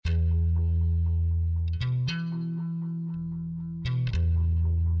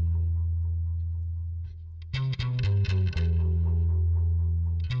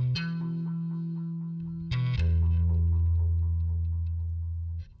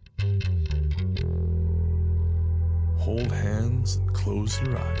hold hands and close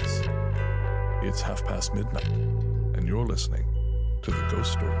your eyes. It's midnight, and you're listening to the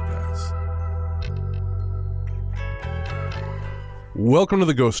Ghost Story Guys. Welcome to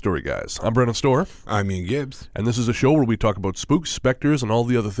the Ghost Story Guys. I'm Brennan Storr. I'm Ian Gibbs. And this is a show where we talk about spooks, specters, and all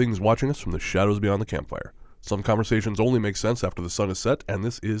the other things watching us from the shadows beyond the campfire. Some conversations only make sense after the sun is set, and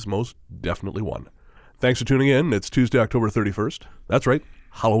this is most definitely one. Thanks for tuning in. It's Tuesday, October 31st. That's right,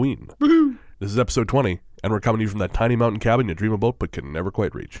 Halloween. Woohoo! This is episode 20, and we're coming to you from that tiny mountain cabin you dream about but can never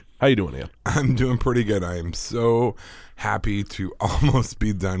quite reach. How you doing, Ian? I'm doing pretty good. I am so happy to almost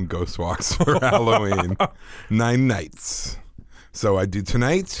be done Ghost Walks for Halloween. 9 nights. So I do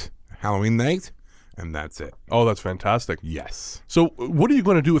tonight, Halloween night, and that's it. Oh, that's fantastic. Yes. So what are you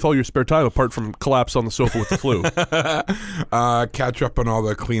going to do with all your spare time apart from collapse on the sofa with the flu? Catch up on all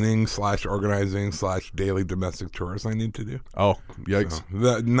the cleaning / organizing / daily domestic chores I need to do. Oh, yikes.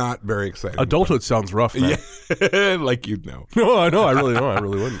 So, not very exciting. Adulthood sounds rough, man. Yeah, like you'd know. No, I know. I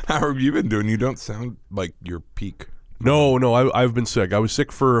really wouldn't. How have you been doing? You don't sound like your peak. No, I've been sick. I was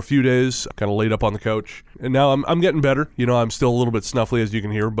sick for a few days, kind of laid up on the couch, and now I'm getting better. You know, I'm still a little bit snuffly, as you can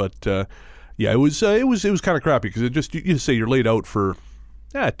hear, but yeah, it was kind of crappy because it just you say you're laid out for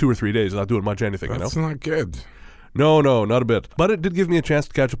 2 or 3 days, not doing much anything. That's you know, not good. No, not a bit. But it did give me a chance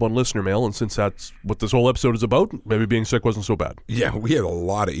to catch up on listener mail, and since that's what this whole episode is about, maybe being sick wasn't so bad. Yeah, we had a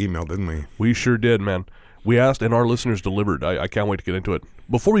lot of email, didn't we? We sure did, man. We asked, and our listeners delivered. I can't wait to get into it.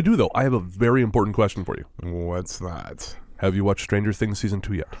 Before we do, though, I have a very important question for you. What's that? Have you watched Stranger Things Season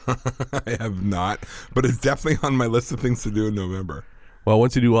 2 yet? I have not, but it's definitely on my list of things to do in November. Well,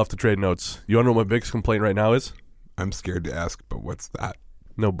 once you do, we'll have to trade notes. You want to know what my biggest complaint right now is? I'm scared to ask, but what's that?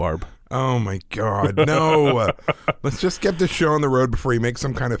 No Barb. Oh, my God, no. Let's just get this show on the road before you make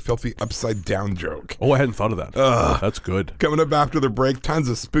some kind of filthy upside-down joke. Oh, I hadn't thought of that. That's good. Coming up after the break, tons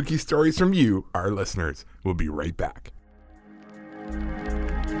of spooky stories from you, our listeners. We'll be right back.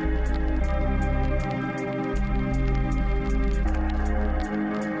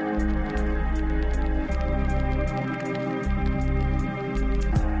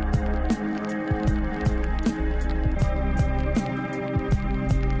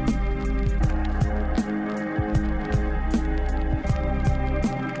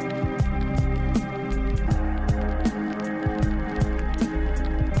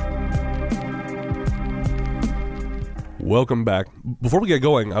 Welcome back. Before we get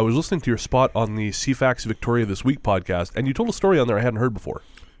going, I was listening to your spot on the CFAX Victoria This Week podcast, and you told a story on there I hadn't heard before.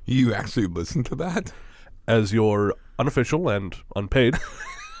 You actually listened to that? As your unofficial and unpaid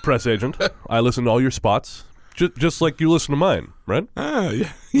press agent, I listen to all your spots, just like you listen to mine, right?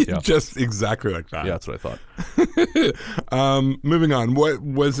 Yeah. Just exactly like that. Yeah, that's what I thought. Moving on. What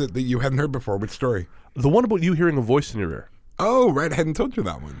was it that you hadn't heard before? Which story? The one about you hearing a voice in your ear. Oh, right. I hadn't told you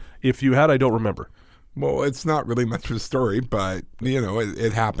that one. If you had, I don't remember. Well, it's not really much of a story, but, you know,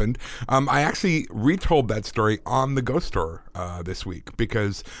 it happened. I actually retold that story on the Ghost Store this week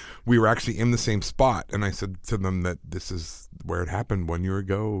because we were actually in the same spot, and I said to them that this is where it happened 1 year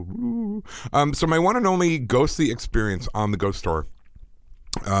ago. Ooh. So my one and only ghostly experience on the Ghost Store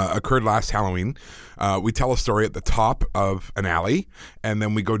occurred last Halloween. We tell a story at the top of an alley, and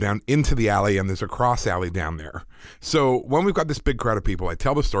then we go down into the alley, and there's a cross alley down there. So when we've got this big crowd of people, I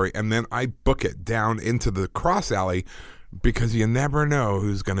tell the story, and then I book it down into the cross alley because you never know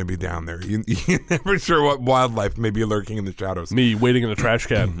who's going to be down there. You're never sure what wildlife may be lurking in the shadows. Me waiting in a trash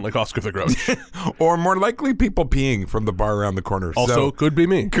can like Oscar the Grouch. Or more likely people peeing from the bar around the corner. Also, could be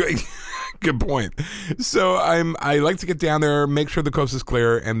me. Good point. So I like to get down there, make sure the coast is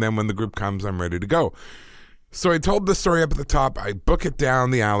clear, and then when the group comes, I'm ready to go. So I told the story up at the top. I book it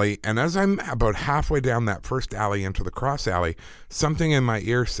down the alley, and as I'm about halfway down that first alley into the cross alley, something in my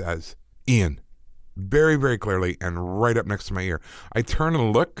ear says, "Ian," very, very clearly and right up next to my ear. I turn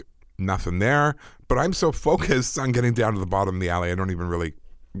and look, nothing there, but I'm so focused on getting down to the bottom of the alley, I don't even really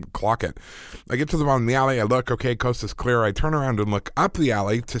clock it. I get to the bottom of the alley, I look, okay, coast is clear. I turn around and look up the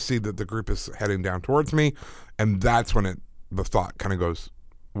alley to see that the group is heading down towards me, and that's when the thought kind of goes,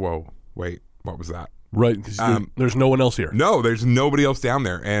 whoa, wait, what was that? Right, because there's no one else here. No, there's nobody else down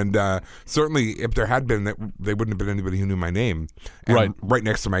there. And certainly if there had been, they wouldn't have been anybody who knew my name. And right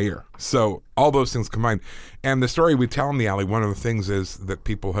next to my ear. So all those things combined. And the story we tell in the alley, one of the things is that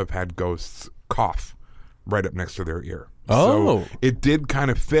people have had ghosts cough right up next to their ear. Oh. So it did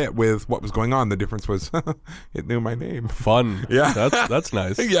kind of fit with what was going on. The difference was it knew my name. Fun. Yeah. That's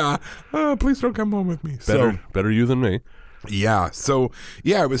nice. Yeah. Please don't come home with me. Better you than me. Yeah. So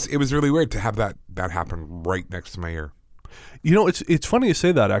yeah, it was really weird to have that happen right next to my ear. You know, it's funny you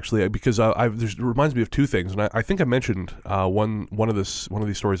say that actually, because it reminds me of two things, and I think I mentioned one of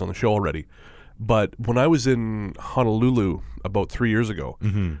these stories on the show already. But when I was in Honolulu about 3 years ago,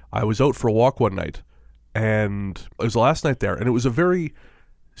 I was out for a walk one night, and it was the last night there, and it was a very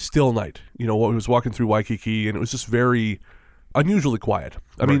still night. You know, I was walking through Waikiki, and it was just very unusually quiet.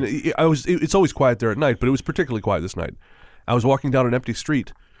 I mean, it's always quiet there at night, but it was particularly quiet this night. I was walking down an empty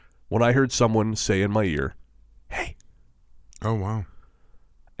street when I heard someone say in my ear, "Hey." Oh, wow.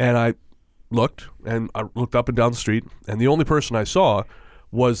 And I looked up and down the street, and the only person I saw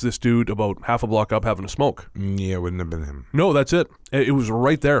was this dude about half a block up having a smoke. Yeah, it wouldn't have been him. No, that's it. It was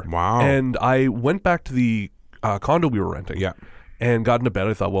right there. Wow. And I went back to the condo we were renting. Yeah. And got into bed.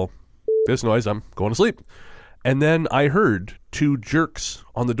 I thought, well, this noise, I'm going to sleep. And then I heard two jerks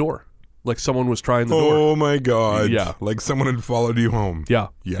on the door, like someone was trying the door. Oh my God. Yeah. Like someone had followed you home. Yeah.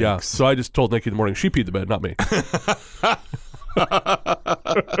 Yikes. Yeah. So I just told Nikki in the morning, she peed the bed, not me.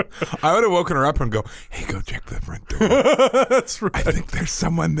 I would have woken her up and go, "Hey, go check the front door. That's right. I think there's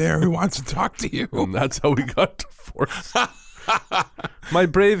someone there who wants to talk to you." And that's how we got divorced. My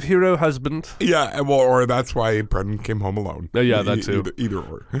brave hero husband. Yeah, well, or that's why Brendan came home alone. Yeah, that too. Either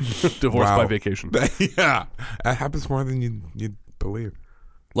or. Divorced Wow. by vacation. Yeah, that happens more than you'd believe.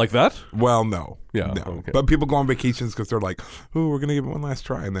 Like that? Well, no. Yeah, No. okay. But people go on vacations because they're like, "Oh, we're going to give it one last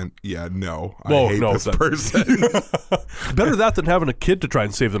try." And then, no, I Whoa, hate no, this that- person. Better that than having a kid to try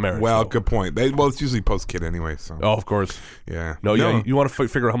and save the marriage. Well, though. good point. It's usually post-kid anyway, so. Oh, of course. Yeah. No, yeah, you want to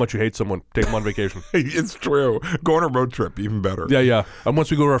figure out how much you hate someone, take them on vacation. It's true. Go on a road trip, even better. Yeah. And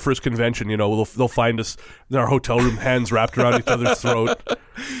once we go to our first convention, they'll find us in our hotel room, hands wrapped around each other's throat.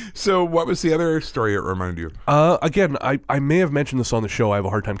 So what was the other story it reminded you of? Again, I may have mentioned this on the show. I have a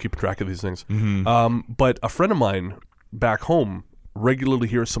hard time keeping track of these things. But a friend of mine back home regularly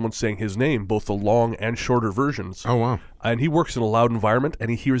hears someone saying his name, both the long and shorter versions. Oh, wow. And he works in a loud environment, and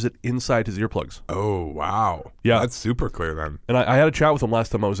he hears it inside his earplugs. Oh, wow. Yeah. That's super clear then. And I had a chat with him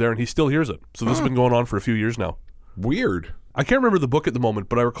last time I was there, and he still hears it. So this has been going on for a few years now. Weird. I can't remember the book at the moment,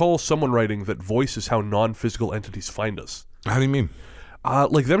 but I recall someone writing that voice is how non-physical entities find us. How do you mean?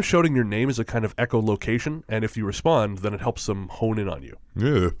 Like them shouting your name is a kind of echolocation, and if you respond, then it helps them hone in on you.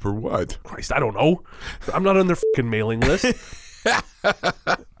 Yeah, for what? Christ, I don't know. I'm not on their fucking mailing list.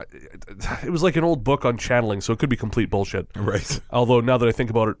 It was like an old book on channeling, so it could be complete bullshit. Right. Although now that I think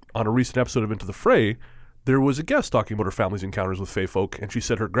about it, on a recent episode of Into the Fray, there was a guest talking about her family's encounters with fae folk, and she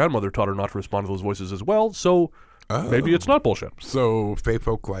said her grandmother taught her not to respond to those voices as well, so maybe it's not bullshit. So, fae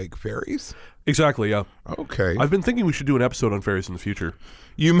folk like fairies? Exactly, yeah. Okay. I've been thinking we should do an episode on fairies in the future.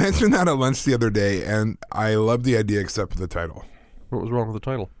 You mentioned that at lunch the other day, and I love the idea except for the title. What was wrong with the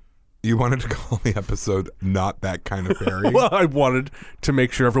title? You wanted to call the episode Not That Kind of Fairy? Well, I wanted to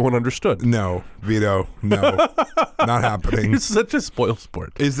make sure everyone understood. No, Vito, no. Not happening. It's such a spoil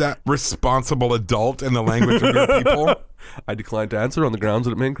sport. Is that responsible adult in the language of your people? I declined to answer on the grounds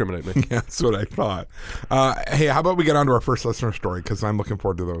that it may incriminate me. Yeah, that's what I thought. Hey, how about we get on to our first listener story, because I'm looking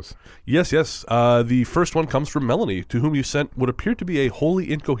forward to those. Yes. The first one comes from Melanie, to whom you sent what appeared to be a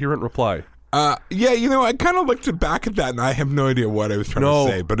wholly incoherent reply. Yeah, I kind of looked back at that, and I have no idea what I was trying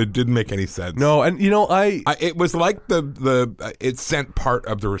to say, but it didn't make any sense. No, and it was like it sent part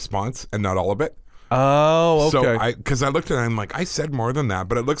of the response and not all of it. Oh, okay. So because I looked at it, and I'm like, I said more than that,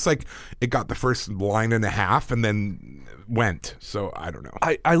 but it looks like it got the first line and a half and then went. So I don't know.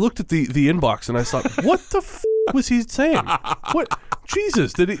 I looked at the inbox and I thought, what the f*** was he saying? What?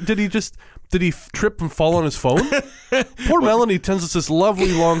 Jesus, did he trip and fall on his phone? Poor Melanie tells us this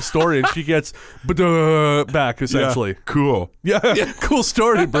lovely long story, and she gets back essentially. Yeah, cool. Yeah, cool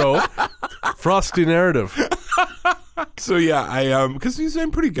story, bro. Frosty narrative. So yeah, I because he's doing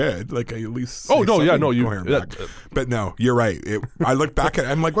pretty good. Like I at least. Oh no, yeah, something no, you. coherent back. But no, you're right. I look back at.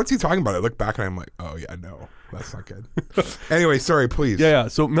 I'm like, what's he talking about? I look back and I'm like, oh yeah, no, that's not good. Anyway, sorry, please. Yeah.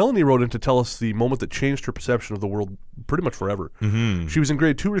 So Melanie wrote in to tell us the moment that changed her perception of the world pretty much forever. Mm-hmm. She was in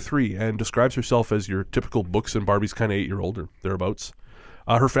grade 2 or 3 and describes herself as your typical books and Barbies kind of 8-year-old or thereabouts.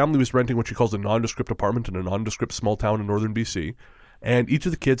 Her family was renting what she calls a nondescript apartment in a nondescript small town in northern BC, and each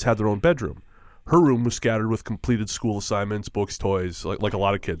of the kids had their own bedroom. Her room was scattered with completed school assignments, books, toys, like a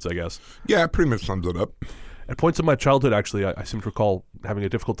lot of kids, I guess. Yeah, it pretty much sums it up. At points in my childhood, actually, I seem to recall having a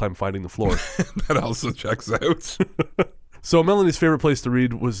difficult time finding the floor. That also checks out. So Melanie's favorite place to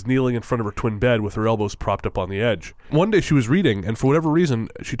read was kneeling in front of her twin bed with her elbows propped up on the edge. One day she was reading, and for whatever reason,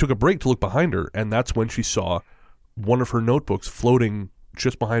 she took a break to look behind her, and that's when she saw one of her notebooks floating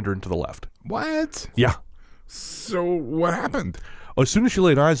just behind her and to the left. What? Yeah. So what happened? As soon as she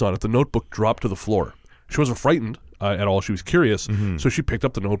laid eyes on it, the notebook dropped to the floor. She wasn't frightened at all. She was curious. Mm-hmm. So she picked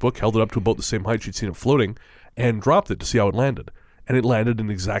up the notebook, held it up to about the same height she'd seen it floating, and dropped it to see how it landed. And it landed in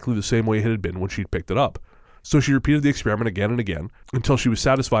exactly the same way it had been when she'd picked it up. So she repeated the experiment again and again until she was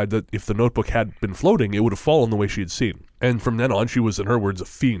satisfied that if the notebook had been floating, it would have fallen the way she had seen. And from then on, she was, in her words, a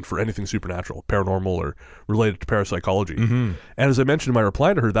fiend for anything supernatural, paranormal, or related to parapsychology. And as I mentioned in my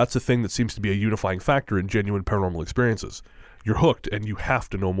reply to her, that's the thing that seems to be a unifying factor in genuine paranormal experiences. You're hooked and you have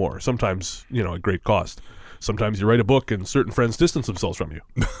to know more, sometimes, at great cost. Sometimes you write a book and certain friends distance themselves from you.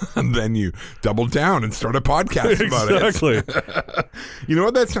 And then you double down and start a podcast about it. Exactly. You know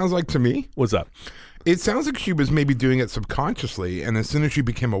what that sounds like to me? What's that? It sounds like she was maybe doing it subconsciously, and as soon as she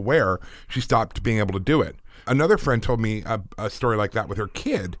became aware, she stopped being able to do it. Another friend told me a story like that with her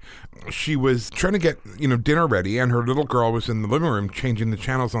kid. She was trying to get, dinner ready, and her little girl was in the living room changing the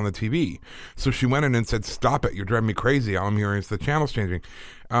channels on the TV. So she went in and said, "Stop it, you're driving me crazy. All I'm hearing is the channels changing."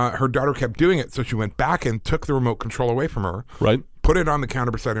 Her daughter kept doing it, so she went back and took the remote control away from her. Right. Put it on the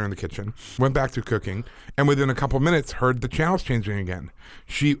counter beside her in the kitchen, went back to cooking, and within a couple minutes heard the channels changing again.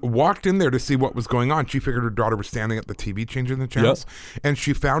 She walked in there to see what was going on. She figured her daughter was standing at the TV changing the channels, and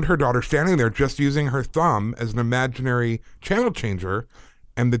she found her daughter standing there just using her thumb as an imaginary channel changer,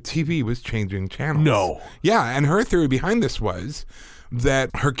 and the TV was changing channels. No. Yeah, and her theory behind this was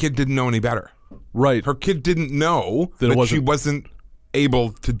that her kid didn't know any better. Right. Her kid didn't know that she wasn't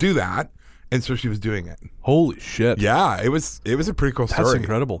able to do that. And so she was doing it. Holy shit. Yeah, it was a pretty cool story. That's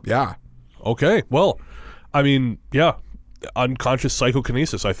incredible. Yeah. Okay. Well, I mean, yeah. Unconscious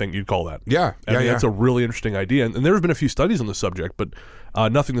psychokinesis, I think you'd call that. Yeah. I mean, that's a really interesting idea. And there have been a few studies on the subject, but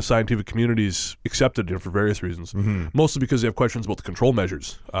nothing the scientific community's accepted for various reasons. Mostly because they have questions about the control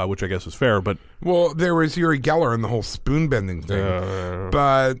measures, which I guess is fair. But well, there was Uri Geller and the whole spoon bending thing.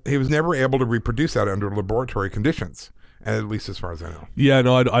 But he was never able to reproduce that under laboratory conditions. At least as far as I know. Yeah,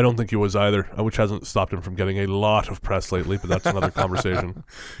 no, I don't think he was either, which hasn't stopped him from getting a lot of press lately, but that's another conversation.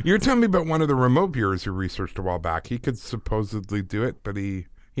 You were telling me about one of the remote viewers you researched a while back. He could supposedly do it, but he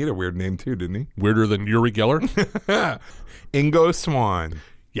had a weird name too, didn't he? Weirder than Uri Geller? Ingo Swann.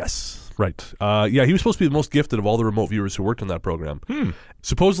 Yes, right. Yeah, he was supposed to be the most gifted of all the remote viewers who worked in that program.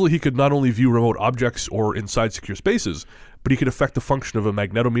 Supposedly, he could not only view remote objects or inside secure spaces, but he could affect the function of a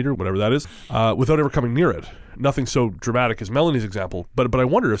magnetometer, whatever that is, without ever coming near it. Nothing so dramatic as Melanie's example, but I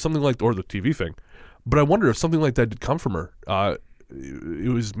wonder if something like, or the TV thing, but I wonder if something like that did come from her.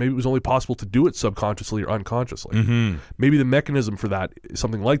 Maybe it was only possible to do it subconsciously or unconsciously. Maybe the mechanism for that,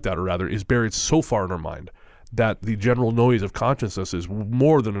 something like that, or rather, is buried so far in her mind that the general noise of consciousness is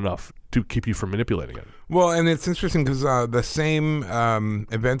more than enough to keep you from manipulating it. Well, and it's interesting because the same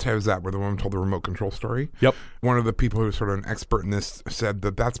event I was at where the woman told the remote control story. Yep. One of the people who was sort of an expert in this said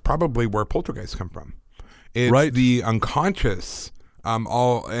that that's probably where poltergeists come from. It's right. The unconscious,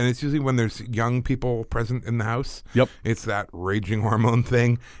 and it's usually when there's young people present in the house. Yep. It's that raging hormone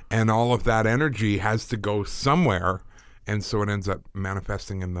thing, and all of that energy has to go somewhere, and so it ends up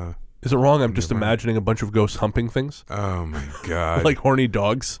manifesting in the... Is it wrong? I'm just imagining a bunch of ghosts humping things? Oh, my God. Like horny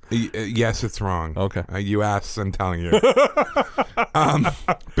dogs? Yes, it's wrong. Okay. You asked, I'm telling you. But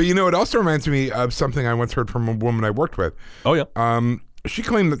it also reminds me of something I once heard from a woman I worked with. Oh, yeah. She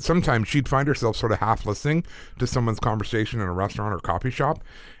claimed that sometimes she'd find herself sort of half listening to someone's conversation in a restaurant or coffee shop,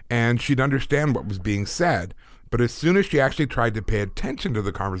 and she'd understand what was being said. But as soon as she actually tried to pay attention to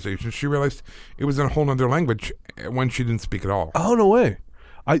the conversation, she realized it was in a whole other language when she didn't speak at all. Oh, no way.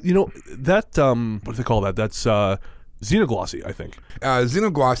 What do they call that? That's xenoglossy, I think.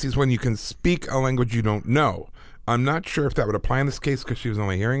 Xenoglossy is when you can speak a language you don't know. I'm not sure if that would apply in this case because she was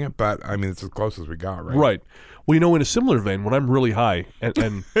only hearing it, but I mean, it's as close as we got, right? Right. Well, in a similar vein, when I'm really high,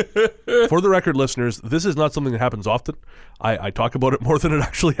 and for the record, listeners, this is not something that happens often. I talk about it more than it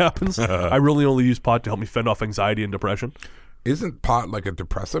actually happens. I really only use pot to help me fend off anxiety and depression. Isn't pot like a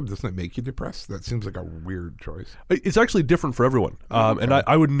depressive? Doesn't it make you depressed? That seems like a weird choice. It's actually different for everyone. And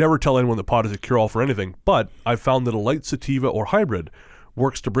I would never tell anyone that pot is a cure-all for anything, but I've found that a light sativa or hybrid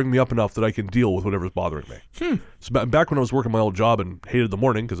works to bring me up enough that I can deal with whatever's bothering me. So back when I was working my old job and hated the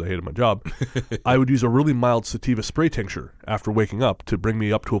morning because I hated my job, I would use a really mild sativa spray tincture after waking up to bring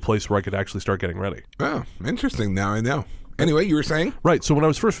me up to a place where I could actually start getting ready. Oh, interesting. Now I know. Anyway, you were saying? Right. So when I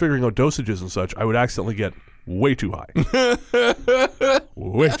was first figuring out dosages and such, I would accidentally get way too high.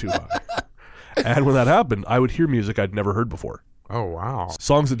 Way too high. And when that happened, I would hear music I'd never heard before. Oh, wow.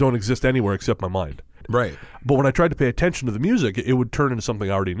 Songs that don't exist anywhere except my mind. Right. But when I tried to pay attention to the music, it would turn into something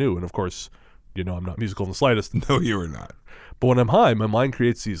I already knew. And of course, I'm not musical in the slightest. No, you were not. But when I'm high, my mind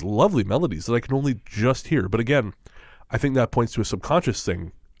creates these lovely melodies that I can only just hear. But again, I think that points to a subconscious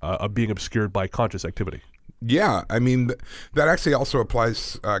thing of being obscured by conscious activity. Yeah, I mean, that actually also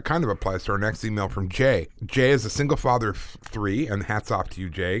applies, kind of applies to our next email from Jay. Jay is a single father of 3, and hats off to you,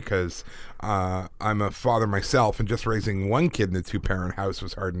 Jay, because I'm a father myself, and just raising one kid in a 2-parent house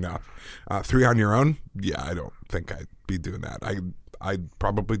was hard enough. 3 on your own? Yeah, I don't think I'd be doing that. I'd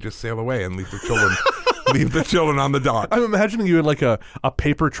probably just sail away and leave the children leave the children on the dock. I'm imagining you in like a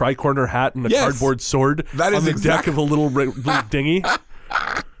paper tricorner hat and a cardboard sword that is on the deck of a little dinghy.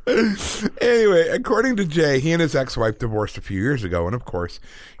 Anyway, according to Jay, he and his ex-wife divorced a few years ago, and of course,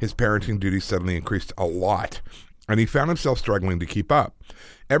 his parenting duties suddenly increased a lot, and he found himself struggling to keep up.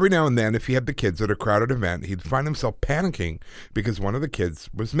 Every now and then, if he had the kids at a crowded event, he'd find himself panicking because one of the kids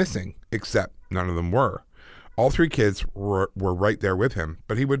was missing, except none of them were. All 3 kids were right there with him,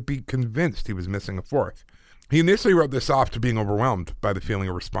 but he would be convinced he was missing a 4th. He initially wrote this off to being overwhelmed by the feeling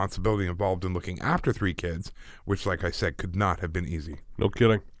of responsibility involved in looking after 3 kids, which, like I said, could not have been easy. No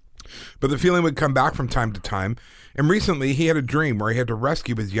kidding. But the feeling would come back from time to time, and recently he had a dream where he had to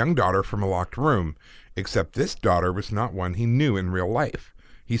rescue his young daughter from a locked room, except this daughter was not one he knew in real life.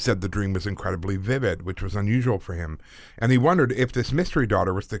 He said the dream was incredibly vivid, which was unusual for him, and he wondered if this mystery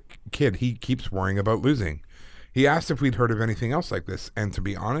daughter was the kid he keeps worrying about losing. He asked if we'd heard of anything else like this, and to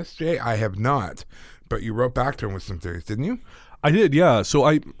be honest, Jay, I have not. But you wrote back to him with some theories, didn't you? I did, yeah. So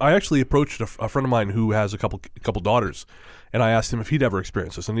I actually approached a friend of mine who has a couple daughters, and I asked him if he'd ever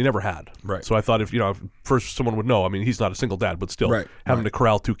experienced this, and he never had. Right. So I thought if first someone would know. I mean, he's not a single dad, but still, having to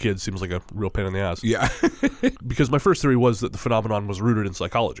corral 2 kids seems like a real pain in the ass. Yeah. Because my first theory was that the phenomenon was rooted in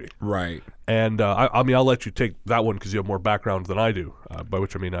psychology. Right. And I mean, I'll let you take that one because you have more background than I do, by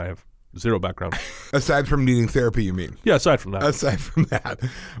which I mean I have 0 background. Aside from needing therapy, you mean? Yeah, aside from that. Aside from that.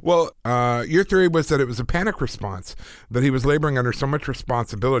 Well, your theory was that it was a panic response, that he was laboring under so much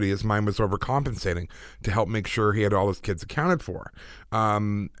responsibility his mind was overcompensating to help make sure he had all his kids accounted for.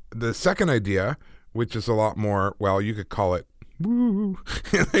 The second idea, which is a lot more, well, you could call it woo,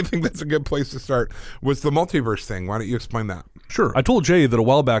 and I think that's a good place to start, was the multiverse thing. Why don't you explain that? Sure. I told Jay that a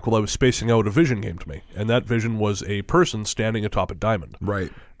while back while I was spacing out, a vision came to me, and that vision was a person standing atop a diamond.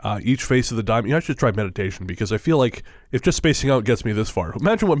 Right. Each face of the diamond. I should try meditation because I feel like if just spacing out gets me this far,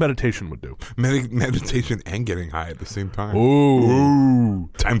 imagine what meditation would do. Meditation and getting high at the same time. Ooh.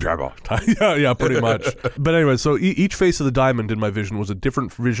 Time travel. yeah, pretty much. But anyway, so each face of the diamond in my vision was a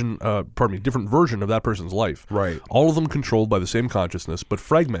different different version of that person's life. Right. All of them controlled by the same consciousness, but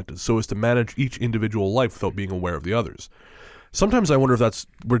fragmented so as to manage each individual life without being aware of the others. Sometimes I wonder if that's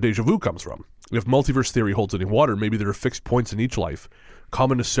where deja vu comes from. If multiverse theory holds any water, maybe there are fixed points in each life,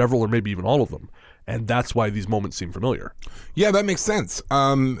 common to several or maybe even all of them, and that's why these moments seem familiar. Yeah, that makes sense.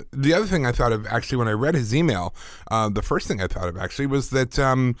 The other thing I thought of, actually, when I read his email, the first thing I thought of, actually, was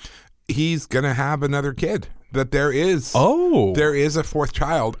that he's going to have another kid. That there is a 4th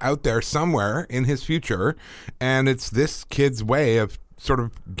child out there somewhere in his future, and it's this kid's way of sort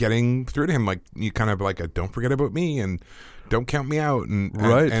of getting through to him, like you kind of like a don't forget about me and don't count me out,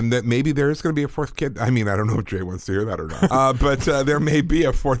 and that maybe there is going to be a 4th kid. I mean, I don't know if Jay wants to hear that or not, but there may be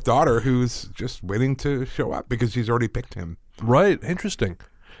a 4th daughter who's just waiting to show up because she's already picked him. Right. Interesting.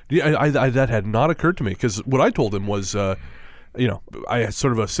 Yeah, that had not occurred to me because what I told him was, I had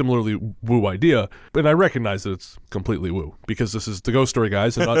sort of a similarly woo idea, and I recognize that it's completely woo because this is the Ghost Story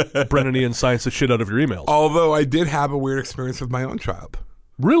guys and not Brennan Ian science the shit out of your emails. Although I did have a weird experience with my own child.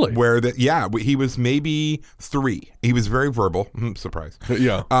 Really? Where he was maybe 3. He was very verbal. Surprise.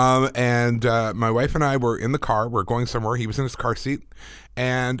 Yeah. And my wife and I were in the car. We're going somewhere. He was in his car seat,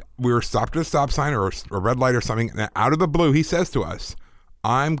 and we were stopped at a stop sign or a red light or something. And out of the blue, he says to us,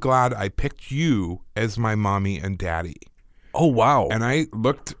 "I'm glad I picked you as my mommy and daddy." Oh, wow. And I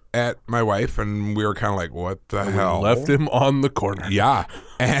looked at my wife, and we were kind of like, what the hell? Left him on the corner. Yeah.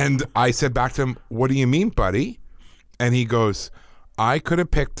 And I said back to him, "What do you mean, buddy?" And he goes, "I could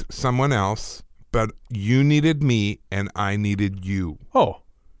have picked someone else, but you needed me and I needed you." Oh.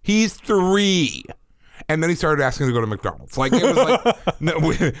 He's 3. And then he started asking to go to McDonald's. Like, it was like, no,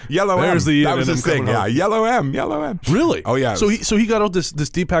 Yellow There's M. the That was his thing. Yeah, home. Yellow M. Really? Oh, yeah. So he got out this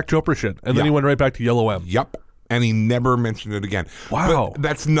Deepak Chopra shit, and then he went right back to Yellow M. Yep. And he never mentioned it again. Wow. But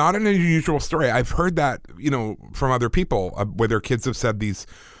that's not an unusual story. I've heard that, from other people where their kids have said these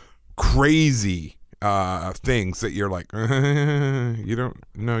crazy things that you're like, you don't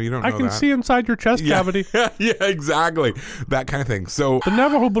know I can that. see inside your chest cavity. Yeah, exactly. That kind of thing. So the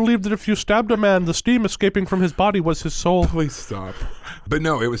Navajo believed that if you stabbed a man, the steam escaping from his body was his soul. Please stop. But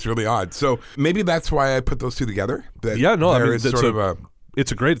no, it was really odd. So maybe that's why I put those two together. That Yeah, no, I mean, there is that's sort of a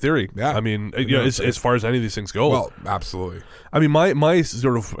It's a great theory. Yeah. I mean, as far as any of these things go. Well, absolutely. I mean, my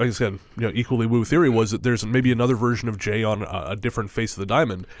sort of, like I said, equally woo theory was that there's maybe another version of Jay on a different face of the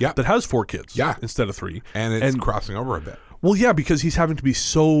diamond that has 4 kids instead of 3. And it's crossing over a bit. Well, yeah, because he's having to be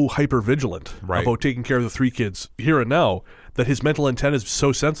so hyper vigilant about taking care of the 3 kids here and now that his mental antenna is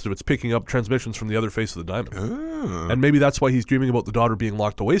so sensitive it's picking up transmissions from the other face of the diamond. And maybe that's why he's dreaming about the daughter being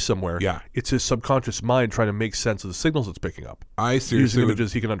locked away somewhere. Yeah. It's his subconscious mind trying to make sense of the signals it's picking up. I seriously using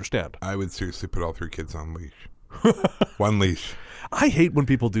images he can understand. I would seriously put all 3 kids on leash. One leash. I hate when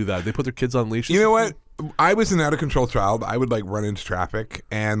people do that. They put their kids on leashes. You know what? I was an out-of-control child. I would, run into traffic,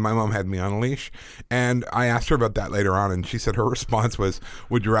 and my mom had me on a leash. And I asked her about that later on, and she said her response was,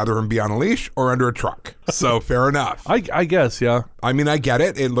 would you rather him be on a leash or under a truck? So, fair enough. I guess, yeah. I mean, I get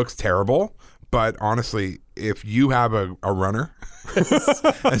it. It looks terrible. But honestly, if you have a runner,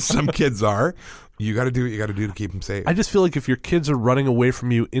 as some kids are, you got to do what you got to do to keep them safe. I just feel like if your kids are running away from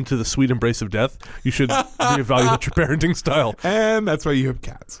you into the sweet embrace of death, you should reevaluate your parenting style. And that's why you have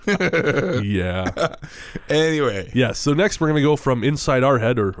cats. Yeah. Anyway. Yeah, so next we're going to go from inside our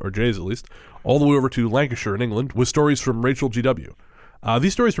head, or Jay's at least, all the way over to Lancashire in England with stories from Rachel GW.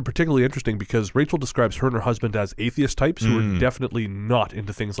 These stories are particularly interesting because Rachel describes her and her husband as atheist types who are definitely not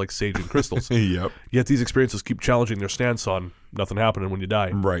into things like sage and crystals. Yep. Yet these experiences keep challenging their stance on nothing happening when you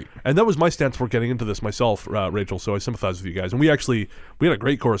die. Right. And that was my stance for getting into this myself, Rachel, so I sympathize with you guys. And we had a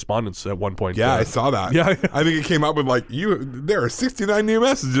great correspondence at one point. Yeah, I saw that. Yeah. I think it came up with there are 69 new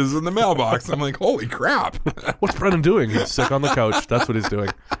messages in the mailbox. I'm like, holy crap. What's Brennan doing? He's sick on the couch. That's what he's doing.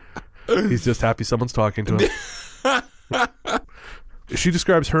 He's just happy someone's talking to him. She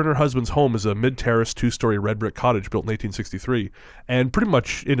describes her and her husband's home as a mid-terrace, 2-story red brick cottage built in 1863, and pretty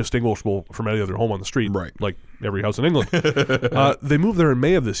much indistinguishable from any other home on the street, like every house in England. They moved there in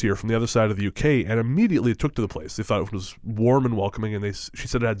May of this year from the other side of the UK, and immediately took to the place. They thought it was warm and welcoming, and she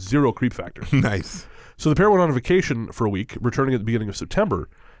said it had 0 creep factor. Nice. So the pair went on a vacation for a week, returning at the beginning of September,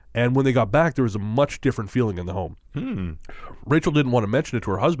 and when they got back, there was a much different feeling in the home. Rachel didn't want to mention it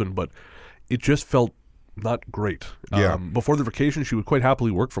to her husband, but it just felt not great. Yeah. Before the vacation, she would quite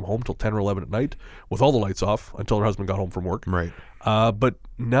happily work from home till 10 or 11 at night with all the lights off until her husband got home from work. Right. But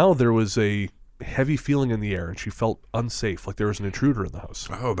now there was a heavy feeling in the air, and she felt unsafe, like there was an intruder in the house.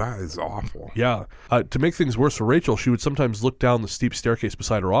 Oh, that is awful. Yeah. To make things worse for Rachel, she would sometimes look down the steep staircase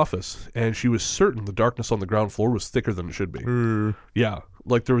beside her office, and she was certain the darkness on the ground floor was thicker than it should be. Yeah,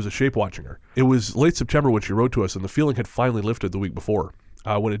 like there was a shape watching her. It was late September when she wrote to us, and the feeling had finally lifted the week before.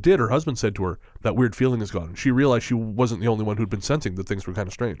 When it did, her husband said to her, that weird feeling is gone. She realized she wasn't the only one who'd been sensing that things were kind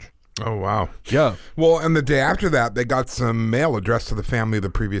of strange. Oh, wow. Yeah. Well, and the day after that, they got some mail addressed to the family of the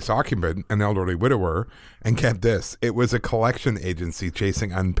previous occupant, an elderly widower. And get this, it was a collection agency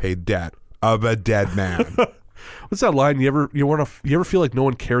chasing unpaid debt of a dead man. What's that line? You ever feel like no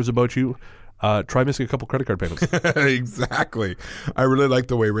one cares about you? Try missing a couple credit card payments. Exactly. I really like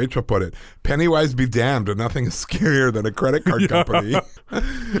the way Rachel put it. Pennywise be damned, and nothing is scarier than a credit card company.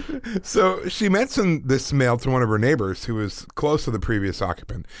 So she mentioned this mail to one of her neighbors who was close to the previous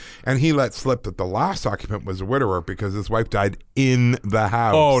occupant, and he let slip that the last occupant was a widower because his wife died in the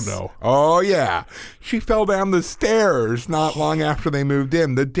house. Oh, no. Oh, yeah. She fell down the stairs not long after they moved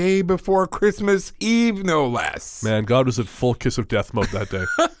in, the day before Christmas Eve, no less. Man, God was in full kiss of death mode that day.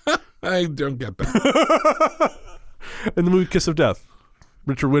 I don't get that. In the movie Kiss of Death,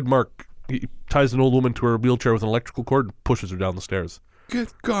 Richard Widmark, he ties an old woman to her wheelchair with an electrical cord and pushes her down the stairs. Good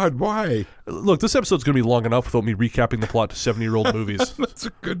God, why? Look, this episode's going to be long enough without me recapping the plot to 70-year-old movies. That's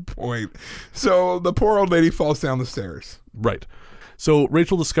a good point. So the poor old lady falls down the stairs. Right. So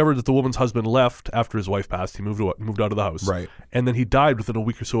Rachel discovered that the woman's husband left after his wife passed. He moved out of the house. Right. And then he died within a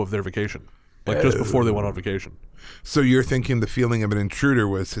week or so of their vacation. Like just before they went on vacation. So you're thinking the feeling of an intruder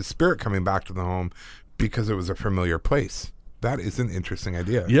was his spirit coming back to the home because it was a familiar place. That is an interesting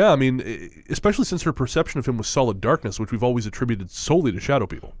idea. Yeah, I mean, especially since her perception of him was solid darkness, which we've always attributed solely to shadow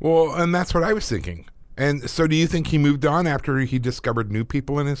people. Well, and that's what I was thinking. And so do you think he moved on after he discovered new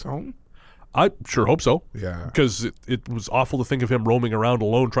people in his home? I sure hope so. Yeah. Because it was awful to think of him roaming around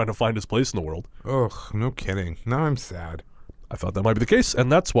alone trying to find his place in the world. Ugh, no kidding. Now I'm sad. I thought that might be the case,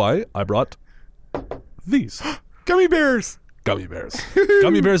 and that's why I brought these. Gummy bears. Gummy bears.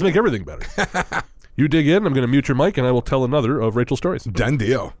 Gummy bears make everything better. You dig in, I'm going to mute your mic, and I will tell another of Rachel's stories. Done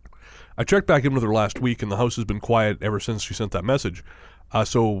deal. I checked back in with her last week, and the house has been quiet ever since she sent that message.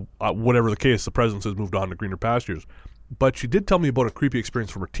 So whatever the case, the presence has moved on to greener pastures. But she did tell me about a creepy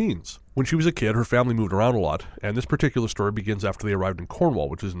experience from her teens. When she was a kid, her family moved around a lot, and this particular story begins after they arrived in Cornwall,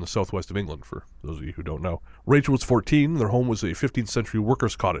 which is in the southwest of England, for those of you who don't know. Rachel was 14. Their home was a 15th century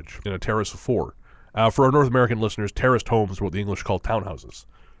workers' cottage in a terrace of 4. For our North American listeners, terraced homes are what the English call townhouses.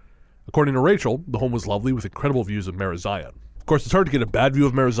 According to Rachel, the home was lovely with incredible views of Mare Zion. Of course, it's hard to get a bad view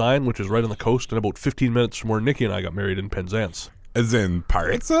of Mare Zion, which is right on the coast and about 15 minutes from where Nikki and I got married in Penzance. As in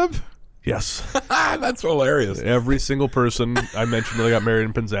Pirates of? Yes. That's hilarious. Every single person I mentioned that I got married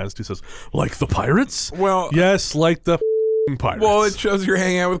in Penzance to says, like the pirates? Well, yes, like the pirates. well, it shows you're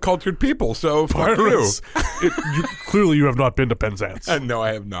hanging out with cultured people, so fuck you. Pirates. Clearly you have not been to Penzance. No,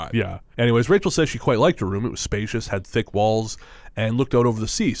 I have not. Yeah. Anyways, Rachel says she quite liked her room. It was spacious, had thick walls, and looked out over the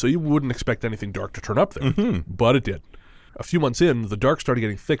sea, so you wouldn't expect anything dark to turn up there. But it did. A few months in, the dark started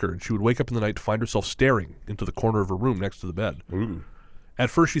getting thicker, and she would wake up in the night to find herself staring into the corner of her room next to the bed. Ooh. At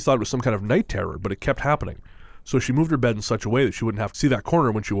first, she thought it was some kind of night terror, but it kept happening. So she moved her bed in such a way that she wouldn't have to see that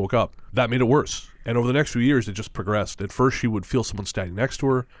corner when she woke up. That made it worse. And over the next few years, it just progressed. At first, she would feel someone standing next to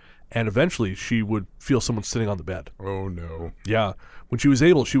her, and eventually, she would feel someone sitting on the bed. Oh, no. Yeah. When she was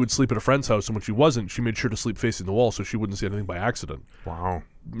able, she would sleep at a friend's house, and when she wasn't, she made sure to sleep facing the wall so she wouldn't see anything by accident. Wow.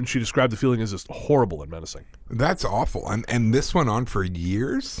 And she described the feeling as just horrible and menacing. That's awful. And this went on for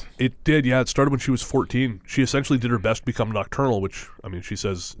years? It did, yeah. It started when she was 14. She essentially did her best to become nocturnal, which, I mean, she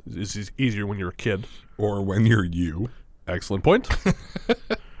says is easier when you're a kid. Or when you're you. Excellent point.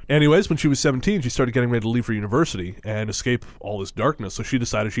 Anyways, when she was 17, she started getting ready to leave for university and escape all this darkness, so she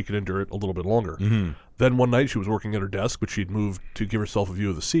decided she could endure it a little bit longer. Then one night, she was working at her desk, which she'd moved to give herself a view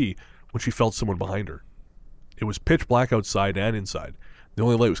of the sea, when she felt someone behind her. It was pitch black outside and inside. The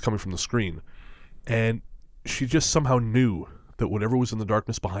only light was coming from the screen. And she just somehow knew that whatever was in the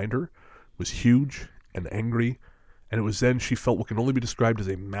darkness behind her was huge and angry, and it was then she felt what can only be described as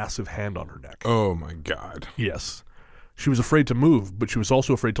a massive hand on her neck. Oh, my God. Yes. She was afraid to move, but she was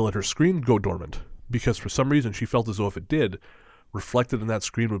also afraid to let her screen go dormant, because for some reason she felt as though if it did, reflected in that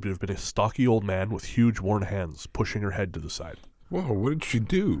screen would have been a stocky old man with huge worn hands pushing her head to the side. Whoa, what did she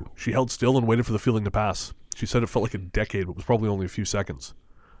do? She held still and waited for the feeling to pass. She said it felt like a decade, but was probably only a few seconds.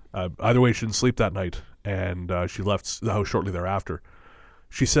 Either way, she didn't sleep that night, and she left the house shortly thereafter.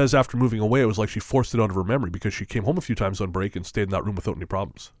 She says after moving away, it was like she forced it out of her memory because she came home a few times on break and stayed in that room without any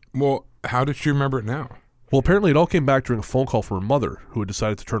problems. Well, how did she remember it now? Well, apparently it all came back during a phone call from her mother, who had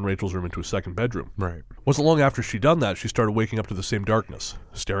decided to turn Rachel's room into a second bedroom. Right. Wasn't long after she'd done that, she started waking up to the same darkness,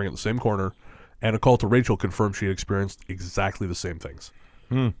 staring at the same corner, and a call to Rachel confirmed she had experienced exactly the same things.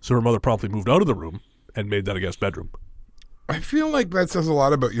 So her mother promptly moved out of the room and made that a guest bedroom. I feel like that says a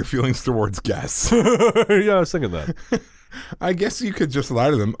lot about your feelings towards guests. Yeah, I was thinking that. I guess you could just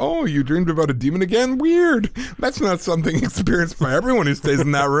lie to them. Oh, you dreamed about a demon again? Weird. That's not something experienced by everyone who stays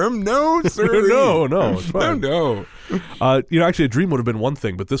in that room. No, sir. No, it's fine. No. Actually, a dream would have been one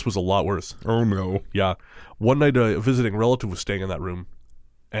thing, but this was a lot worse. Oh, no. Yeah. One night, a visiting relative was staying in that room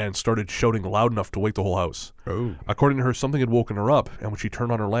and started shouting loud enough to wake the whole house. Oh. According to her, something had woken her up, and when she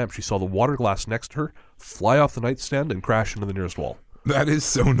turned on her lamp, she saw the water glass next to her fly off the nightstand and crash into the nearest wall. That is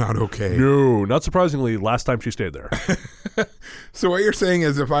so not okay. No, not surprisingly, last time she stayed there. So what you're saying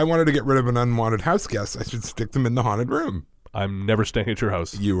is if I wanted to get rid of an unwanted house guest, I should stick them in the haunted room. I'm never staying at your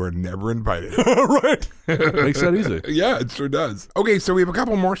house. You are never invited. Right. Makes that easy. Yeah, it sure does. Okay, so we have a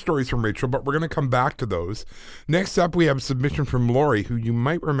couple more stories from Rachel, but we're going to come back to those. Next up, we have a submission from Lori, who you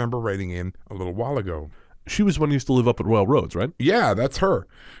might remember writing in a little while ago. She was one who used to live up at Royal Roads, right? Yeah, that's her.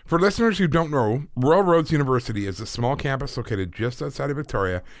 For listeners who don't know, Royal Roads University is a small campus located just outside of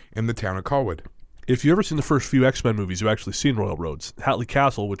Victoria in the town of Colwood. If you've ever seen the first few X-Men movies, you've actually seen Royal Roads. Hatley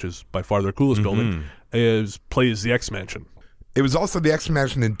Castle, which is by far their coolest building, plays the X-Mansion. It was also the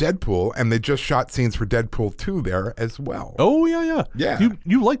X-Mansion in Deadpool, and they just shot scenes for Deadpool 2 there as well. Oh, yeah. Yeah.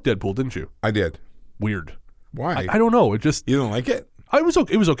 You liked Deadpool, didn't you? I did. Weird. Why? I don't know. It just... You don't like it? It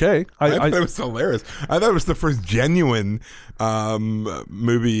was okay. I thought it was hilarious. I thought it was the first genuine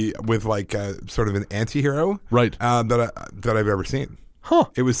movie with like sort of an anti-hero right. that I've ever seen. Huh.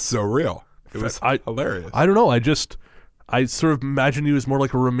 It was so real. It was hilarious. I don't know. I sort of imagine you as more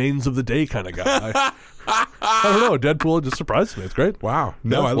like a Remains of the Day kind of guy. I don't know. Deadpool just surprised me. It's great. Wow.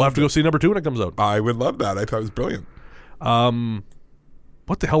 No, we'll have to go see number 2 when it comes out. I would love that. I thought it was brilliant.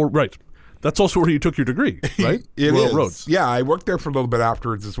 What the hell? Right. That's also where you took your degree, right? Royal Roads. Yeah, I worked there for a little bit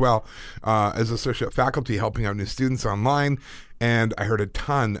afterwards as well as associate faculty helping out new students online. And I heard a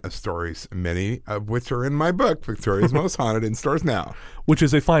ton of stories, many of which are in my book, Victoria's Most Haunted, in stores now. Which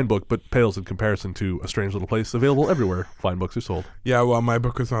is a fine book, but pales in comparison to A Strange Little Place, available everywhere fine books are sold. Yeah, well, my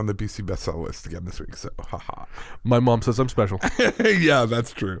book was on the BC bestseller list again this week, so haha. My mom says I'm special. Yeah,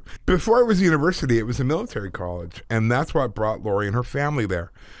 that's true. Before it was a university, it was a military college, and that's what brought Lori and her family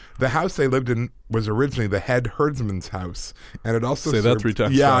there. The house they lived in was originally the head herdsman's house, and it also say served, that 3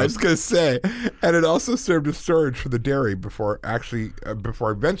 times. Yeah, fast. I was going to say, and it also served as storage for the dairy before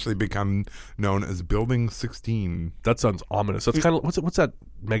before eventually become known as Building 16. That sounds ominous. That's kind of what's that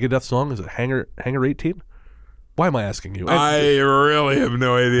Megadeth song? Is it Hangar 18? Why am I asking you? I really have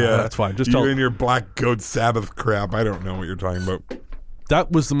no idea. That's fine. Just you tell and your Black Goat Sabbath crap. I don't know what you're talking about.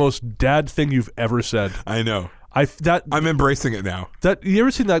 That was the most dad thing you've ever said. I know. I'm embracing it now. You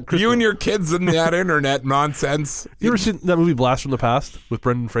ever seen that? You and your kids and that internet nonsense. You ever seen that movie Blast from the Past with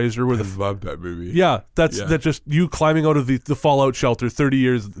Brendan Fraser? I love that movie. Yeah, that's just you climbing out of the fallout shelter 30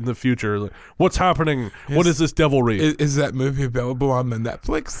 years in the future. Like, what's happening? What is this devilry? Is that movie available on the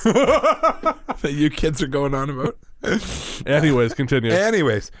Netflix that you kids are going on about? Anyways, continue.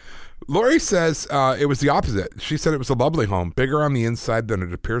 Lori says it was the opposite. She said it was a lovely home, bigger on the inside than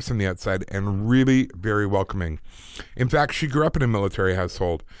it appears from the outside, and really very welcoming. In fact, she grew up in a military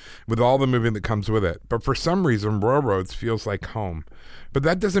household with all the moving that comes with it. But for some reason, Royal Roads feels like home. But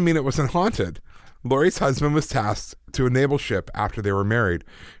that doesn't mean it wasn't haunted. Lori's husband was tasked to a naval ship after they were married,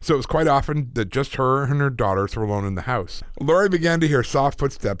 so it was quite often that just her and her daughters were alone in the house. Lori began to hear soft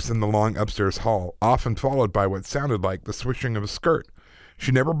footsteps in the long upstairs hall, often followed by what sounded like the swishing of a skirt.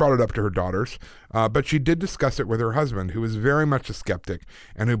 She never brought it up to her daughters, but she did discuss it with her husband, who was very much a skeptic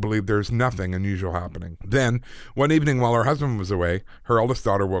and who believed there's nothing unusual happening. Then, one evening while her husband was away, her eldest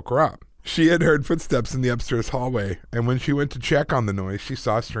daughter woke her up. She had heard footsteps in the upstairs hallway, and when she went to check on the noise, she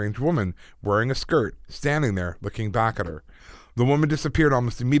saw a strange woman wearing a skirt standing there looking back at her. The woman disappeared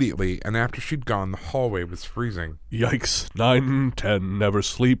almost immediately, and after she'd gone, the hallway was freezing. Yikes. 9, 10, never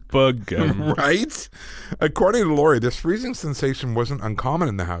sleep again. Right? According to Lori, this freezing sensation wasn't uncommon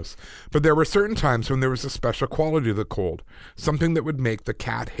in the house, but there were certain times when there was a special quality to the cold, something that would make the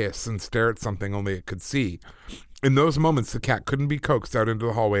cat hiss and stare at something only it could see. In those moments, the cat couldn't be coaxed out into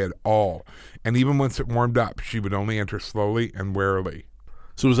the hallway at all, and even once it warmed up, she would only enter slowly and warily.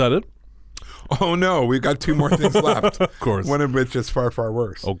 So was that it? Oh no, we've got 2 more things left. Of course. One of which is far, far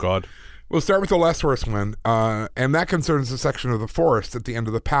worse. Oh God. We'll start with the less worse one, and that concerns the section of the forest at the end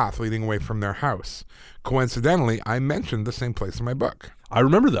of the path leading away from their house. Coincidentally, I mentioned the same place in my book. I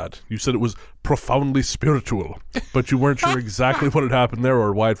remember that. You said it was profoundly spiritual, but you weren't sure exactly what had happened there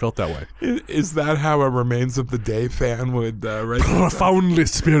or why it felt that way. Is that how a Remains of the Day fan would write? Profoundly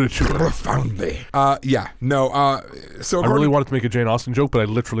spiritual. Profoundly. So I really wanted to make a Jane Austen joke, but I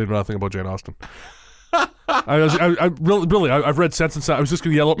literally know nothing about Jane Austen. I've read Sense and Sound. I was just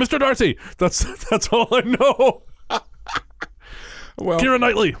going to yell, Mr. Darcy! That's all I know. Well, Keira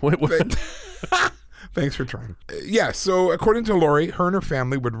Knightley. Wait. Thanks for trying. So according to Lori, her and her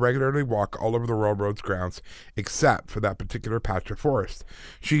family would regularly walk all over the Royal Roads grounds, except for that particular patch of forest.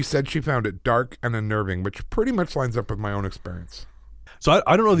 She said she found it dark and unnerving, which pretty much lines up with my own experience. So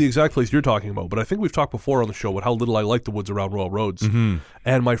I don't know the exact place you're talking about, but I think we've talked before on the show about how little I like the woods around Royal Roads. Mm-hmm.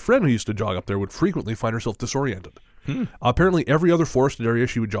 And my friend who used to jog up there would frequently find herself disoriented. Apparently every other forested area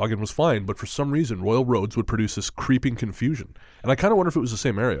she would jog in was fine, but for some reason Royal Roads would produce this creeping confusion. And I kind of wonder if it was the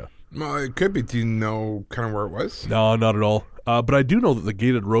same area. Well, it could be. Do you know kind of where it was? No, not at all. But I do know that the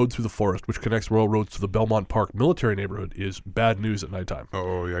gated road through the forest, which connects Royal Roads to the Belmont Park military neighborhood, is bad news at nighttime.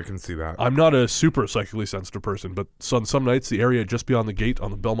 Oh, yeah, I can see that. I'm not a super psychically sensitive person, but on some nights, the area just beyond the gate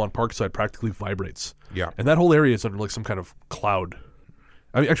on the Belmont Park side practically vibrates. Yeah. And that whole area is under like some kind of cloud.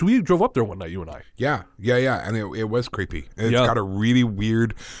 I mean, actually, we drove up there one night, you and I. Yeah. And it was creepy. It's got a really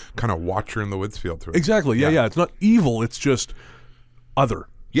weird kind of watcher in the woods feel to it. Exactly. Yeah. It's not evil. It's just other.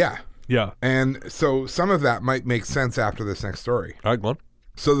 Yeah. Yeah. And so some of that might make sense after this next story. All right, go on.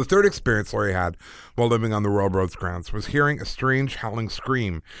 So the third experience Lori had while living on the Royal Roads grounds was hearing a strange howling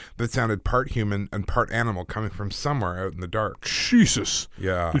scream that sounded part human and part animal coming from somewhere out in the dark. Jesus.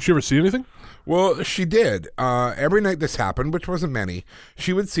 Yeah. Did she ever see anything? Well, she did. Every night this happened, which wasn't many,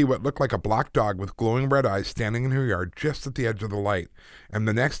 she would see what looked like a black dog with glowing red eyes standing in her yard just at the edge of the light. And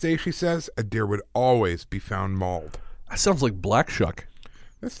the next day, she says, a deer would always be found mauled. That sounds like Black Shuck.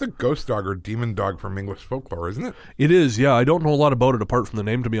 That's the ghost dog or demon dog from English folklore, isn't it? It is, yeah. I don't know a lot about it apart from the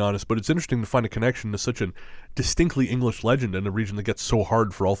name, to be honest, but it's interesting to find a connection to such a distinctly English legend in a region that gets so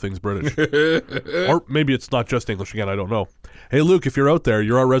hard for all things British. Or maybe it's not just English again, I don't know. Hey, Luke, if you're out there,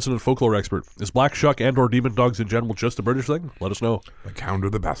 you're our resident folklore expert. Is Black Shuck and or demon dogs in general just a British thing? Let us know. Like Hound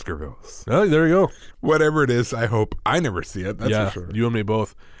of the Baskervilles. Oh, there you go. Whatever it is, I hope I never see it, that's for sure. You and me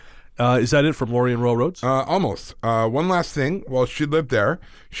both. Is that it from Lori and Royal Roads? Almost. One last thing. While she lived there,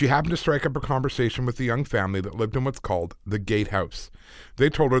 she happened to strike up a conversation with a young family that lived in what's called the Gatehouse. They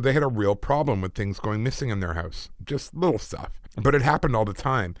told her they had a real problem with things going missing in their house. Just little stuff. But it happened all the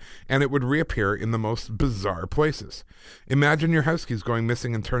time, and it would reappear in the most bizarre places. Imagine your house keys going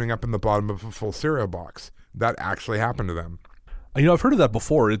missing and turning up in the bottom of a full cereal box. That actually happened to them. I've heard of that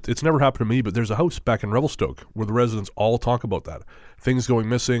before. It's never happened to me, but there's a house back in Revelstoke where the residents all talk about that. Things going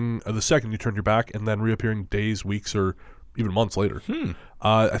missing the second you turn your back and then reappearing days, weeks, or even months later.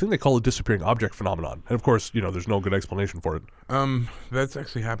 I think they call it disappearing object phenomenon. And of course, there's no good explanation for it. That's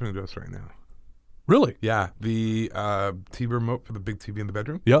actually happening to us right now. Really? Yeah, the TV remote for the big TV in the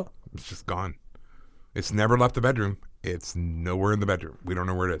bedroom, Yeah. it's just gone. It's never left the bedroom. It's nowhere in the bedroom. We don't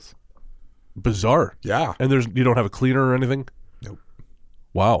know where it is. Bizarre. Yeah. And you don't have a cleaner or anything? Nope.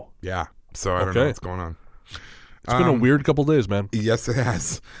 Wow. Yeah. So I don't know what's going on. It's been a weird couple days, man. Yes, it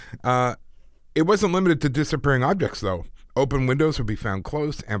has. It wasn't limited to disappearing objects, though. Open windows would be found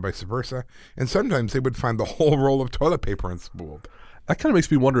closed and vice versa. And sometimes they would find the whole roll of toilet paper unspooled. That kind of makes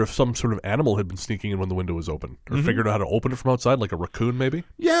me wonder if some sort of animal had been sneaking in when the window was open, or figured out how to open it from outside, like a raccoon maybe.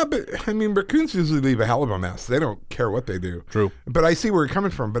 Yeah, but I mean, raccoons usually leave a hell of a mess. They don't care what they do. True. But I see where you're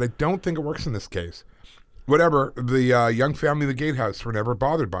coming from, but I don't think it works in this case. Whatever, the young family in the gatehouse were never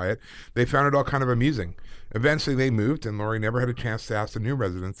bothered by it. They found it all kind of amusing. Eventually they moved, and Lori never had a chance to ask the new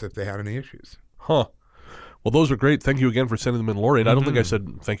residents if they had any issues. Huh. Well, those are great. Thank you again for sending them in, Lori. And I don't think I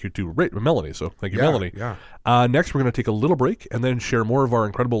said thank you to Melanie, so thank you, Melanie. Yeah. Next, we're going to take a little break and then share more of our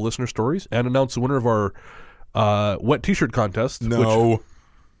incredible listener stories and announce the winner of our wet T-shirt contest.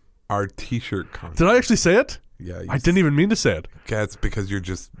 Our T-shirt contest. Did I actually say it? Yeah. I didn't even mean to say it. That's because you're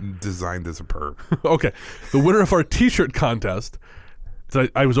just designed as a perv. Okay. The winner of our T-shirt contest.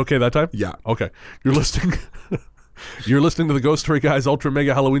 I was okay that time? Yeah. Okay. You're listening to the Ghost Story Guys Ultra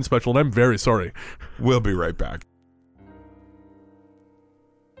Mega Halloween Special, and I'm very sorry. We'll be right back.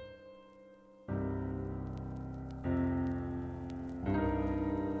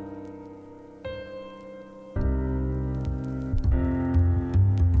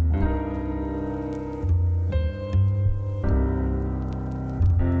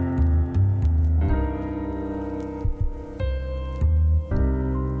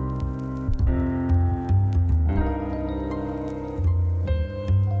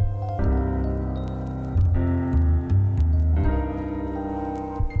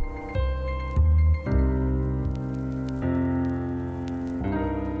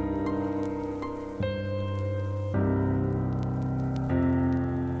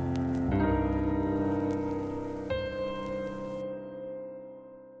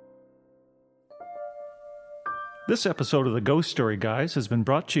 This episode of the Ghost Story Guys has been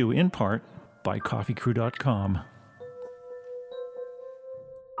brought to you in part by CoffeeCrew.com.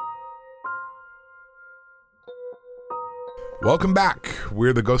 Welcome back.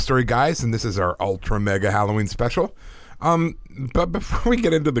 We're the Ghost Story Guys, and this is our Ultra Mega Halloween Special. But before we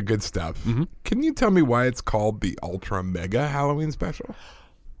get into the good stuff, can you tell me why it's called the Ultra Mega Halloween Special?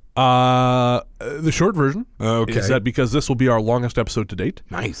 The short version is that because this will be our longest episode to date.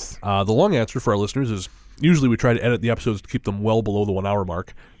 Nice. The long answer for our listeners is usually we try to edit the episodes to keep them well below the 1 hour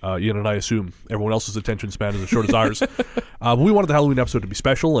mark. Ian and I assume everyone else's attention span is as short as ours. But we wanted the Halloween episode to be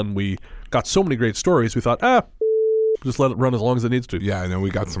special, and we got so many great stories, we thought, just let it run as long as it needs to. Yeah, I know. We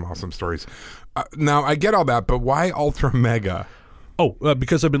got some awesome stories. Now, I get all that, but why Ultra Mega?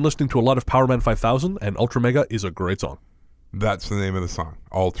 Because I've been listening to a lot of Powerman 5000, and Ultra Mega is a great song. That's the name of the song,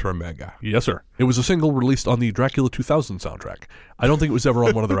 Ultra Mega. Yes, sir. It was a single released on the Dracula 2000 soundtrack. I don't think it was ever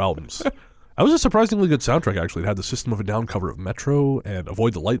on one of their albums. That was a surprisingly good soundtrack, actually. It had the System of a Down cover of Metro and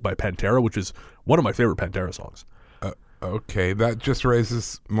Avoid the Light by Pantera, which is one of my favorite Pantera songs. Okay, that just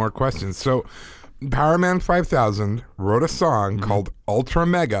raises more questions. So, Powerman 5000 wrote a song called Ultra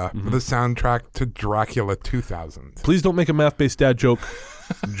Mega for the soundtrack to Dracula 2000. Please don't make a math-based dad joke.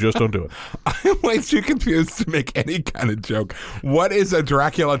 Just don't do it. I'm way too confused to make any kind of joke. What is a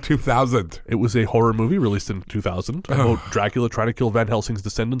Dracula 2000? It was a horror movie released in 2000 about Dracula trying to kill Van Helsing's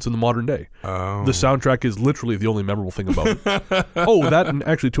descendants in the modern day. The soundtrack is literally the only memorable thing about it. That and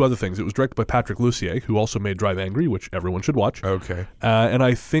actually two other things. It was directed by Patrick Lussier, who also made Drive Angry, which everyone should watch. Okay. And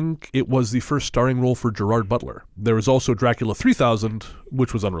I think it was the first starring role for Gerard Butler. There was also Dracula 3000,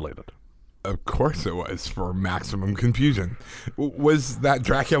 which was unrelated. Of course it was, for maximum confusion. Was that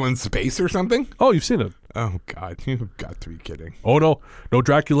Dracula in space or something? Oh, you've seen it. Oh, God. You've got to be kidding. Oh, no. No,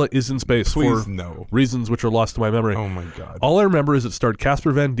 Dracula is in space. Please, for no. reasons which are lost to my memory. Oh, my God. All I remember is it starred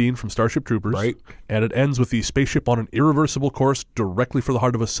Casper Van Dien from Starship Troopers. Right. And it ends with the spaceship on an irreversible course directly for the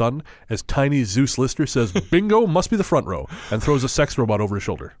heart of a sun as tiny Zeus Lister says, "Bingo, must be the front row," and throws a sex robot over his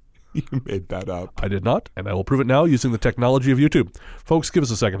shoulder. You made that up. I did not, and I will prove it now using the technology of YouTube. Folks, give us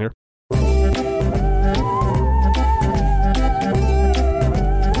a second here.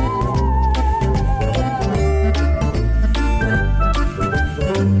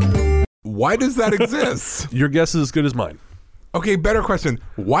 Why does that exist? Your guess is as good as mine. Okay, better question.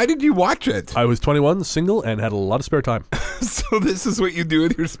 Why did you watch it? I was 21, single, and had a lot of spare time. So this is what you do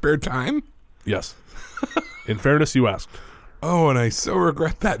with your spare time? Yes. In fairness, you asked. Oh, and I so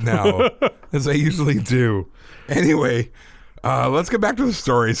regret that now, as I usually do. Anyway, let's get back to the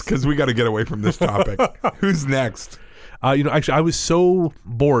stories, because we got to get away from this topic. Who's next? Actually, I was so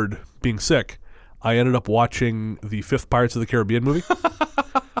bored being sick, I ended up watching the 5th Pirates of the Caribbean movie.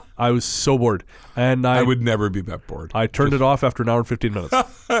 I was so bored. And I would never be that bored. I turned it off after an hour and 15 minutes.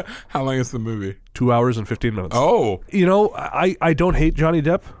 How long is the movie? 2 hours and 15 minutes. Oh. I don't hate Johnny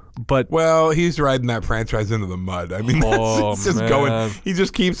Depp, but... Well, he's riding that franchise into the mud. I mean, it's just man. going... He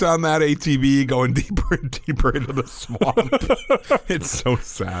just keeps on that ATV going deeper and deeper into the swamp. It's so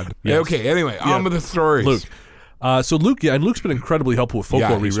sad. Yes. Okay, anyway, on with the stories. Luke. So Luke, and Luke's been incredibly helpful with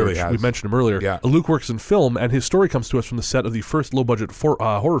folklore he research. really has. We mentioned him earlier. Yeah. Luke works in film, and his story comes to us from the set of the first low-budget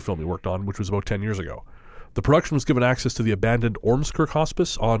horror film he worked on, which was about 10 years ago. The production was given access to the abandoned Ormskirk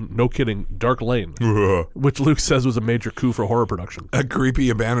Hospice on, no kidding, Dark Lane, which Luke says was a major coup for horror production. A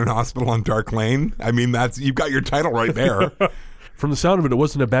creepy abandoned hospital on Dark Lane? I mean, you've got your title right there. From the sound of it, it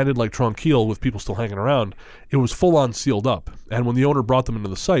wasn't abandoned like Tronquil with people still hanging around. It was full-on sealed up, and when the owner brought them into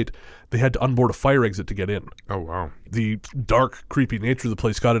the site, they had to unboard a fire exit to get in. Oh, wow. The dark, creepy nature of the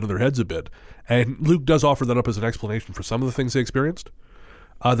place got into their heads a bit, and Luke does offer that up as an explanation for some of the things they experienced.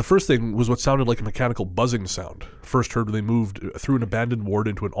 The first thing was what sounded like a mechanical buzzing sound, first heard when they moved through an abandoned ward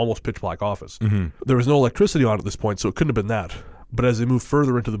into an almost pitch-black office. Mm-hmm. There was no electricity on at this point, so it couldn't have been that. But as they moved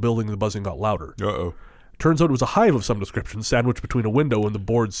further into the building, the buzzing got louder. Uh-oh. Turns out it was a hive of some description, sandwiched between a window and the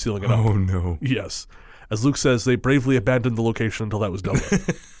boards sealing it up. Oh, no. Yes. As Luke says, they bravely abandoned the location until that was done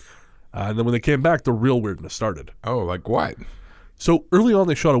with. And then when they came back, the real weirdness started. Oh, like what? So early on,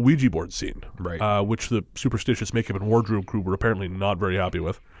 they shot a Ouija board scene, Right. Which the superstitious makeup and wardrobe crew were apparently not very happy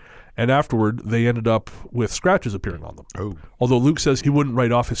with. And afterward, they ended up with scratches appearing on them. Oh. Although Luke says he wouldn't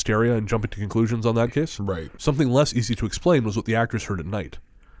write off hysteria and jump into conclusions on that case. Right. Something less easy to explain was what the actors heard at night.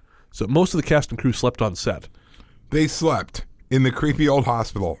 So most of the cast and crew slept on set. They slept in the creepy old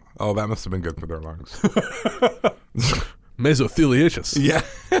hospital. Oh, that must have been good for their lungs. Mesotheliaceous. Yeah.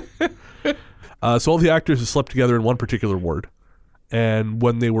 So all the actors slept together in one particular ward, and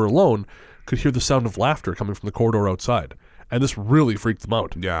when they were alone, could hear the sound of laughter coming from the corridor outside. And this really freaked them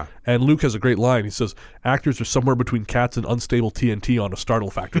out. Yeah. And Luke has a great line. He says, actors are somewhere between cats and unstable TNT on a startle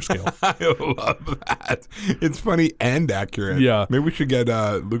factor scale. I love that. It's funny and accurate. Yeah. Maybe we should get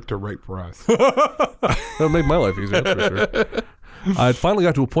Luke to write for us. That'll make my life easier, that's for sure. It finally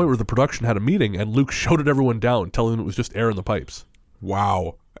got to a point where the production had a meeting, and Luke shouted everyone down, telling them it was just air in the pipes.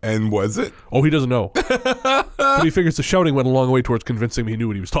 Wow. And was it? Oh, he doesn't know. But he figures the shouting went a long way towards convincing him he knew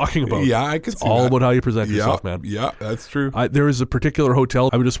what he was talking about. Yeah, I could see all that. about how you present yourself, man. Yeah, that's true. There is a particular hotel.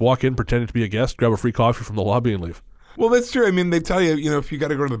 I would just walk in, pretending to be a guest, grab a free coffee from the lobby, and leave. Well, that's true. I mean, they tell you, if you got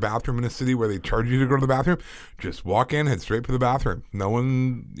to go to the bathroom in a city where they charge you to go to the bathroom, just walk in, head straight for the bathroom. No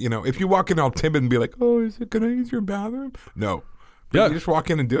one, if you walk in all timid and be like, oh, can I use your bathroom? No. Yeah. You just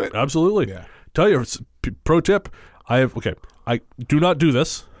walk in and do it. Absolutely. Yeah. Tell you, pro tip, I do not do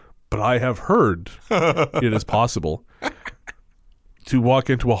this, but I have heard it is possible to walk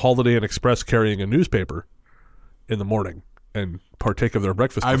into a Holiday Inn Express carrying a newspaper in the morning and partake of their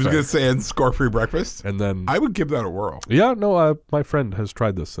breakfast I was buffet. going to say, and score free breakfast. And then... I would give that a whirl. Yeah, no, my friend has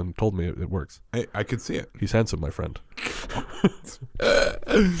tried this and told me it works. I could see it. He's handsome, my friend.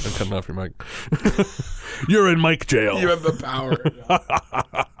 I'm cutting off your mic. You're in mic jail. You have the power.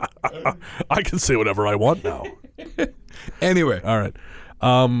 I can say whatever I want now. Anyway. All right.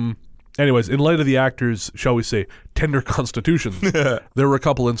 Anyways, in light of the actors, shall we say, tender constitutions, there were a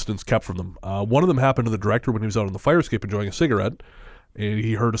couple incidents kept from them. One of them happened to the director when he was out on the fire escape enjoying a cigarette, and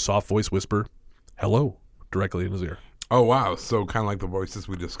he heard a soft voice whisper, "Hello," directly in his ear. Oh, wow. So kind of like the voices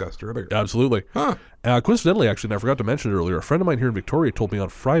we discussed earlier. Absolutely. Huh. Coincidentally, actually, and I forgot to mention it earlier, a friend of mine here in Victoria told me on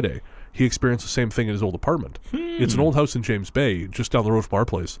Friday he experienced the same thing in his old apartment. It's an old house in James Bay, just down the road from our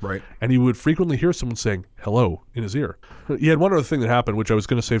place. Right. And he would frequently hear someone saying, "hello," in his ear. He had one other thing that happened, which I was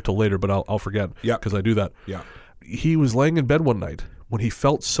going to save till later, but I'll forget because I do that. Yeah. He was laying in bed one night when he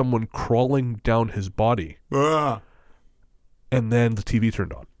felt someone crawling down his body, Ah. and then the TV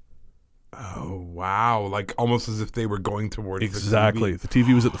turned on. Oh, wow. Like almost as if they were going towards Exactly. the The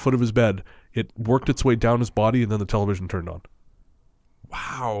TV was at the foot of his bed. It worked its way down his body, and then the television turned on.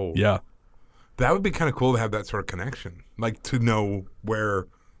 Wow. Yeah. That would be kind of cool to have that sort of connection. Like to know where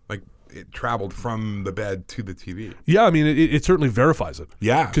like it traveled from the bed to the TV. Yeah, I mean, it certainly verifies it.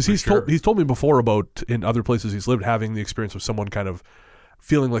 Yeah. Because for he's sure. told me before about in other places he's lived having the experience of someone kind of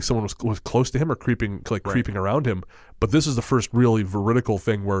feeling like someone was close to him or creeping around him. But this is the first really veridical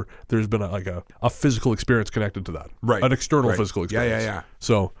thing where there's been a physical experience connected to that. Right. An external physical experience. Yeah.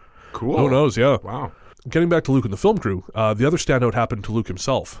 So Cool. who knows? Yeah. Wow. Getting back to Luke and the film crew, the other standout happened to Luke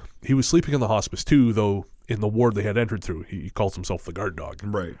himself. He was sleeping in the hospice too, though in the ward they had entered through. He calls himself the guard dog.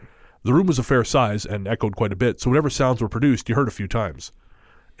 Right. The room was a fair size and echoed quite a bit, so whatever sounds were produced, you heard a few times.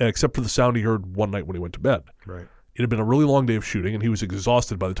 Except for the sound he heard one night when he went to bed. Right. It had been a really long day of shooting, and he was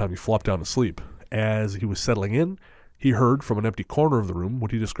exhausted by the time he flopped down to sleep. As he was settling in, he heard from an empty corner of the room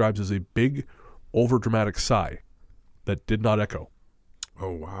what he describes as a big, overdramatic sigh that did not echo.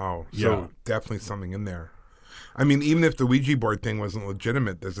 Oh, wow. Yeah. So definitely something in there. I mean, even if the Ouija board thing wasn't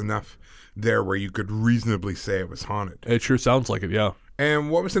legitimate, there's enough there where you could reasonably say it was haunted. It sure sounds like it, yeah.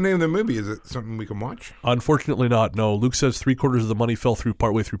 And what was the name of the movie? Is it something we can watch? Unfortunately not, no. Luke says 3/4 of the money fell through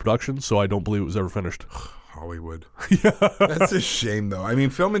partway through production, so I don't believe it was ever finished. Hollywood. Yeah. That's a shame, though. I mean,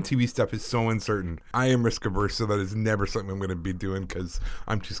 film and TV stuff is so uncertain. I am risk averse, so that is never something I'm going to be doing because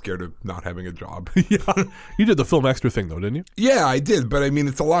I'm too scared of not having a job. Yeah. You did the Film Extra thing, though, didn't you? Yeah, I did. But I mean,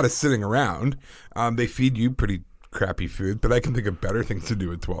 it's a lot of sitting around. They feed you pretty crappy food, but I can think of better things to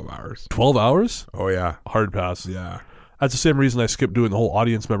do in 12 hours. 12 hours? Oh, yeah. Hard pass. Yeah. That's the same reason I skipped doing the whole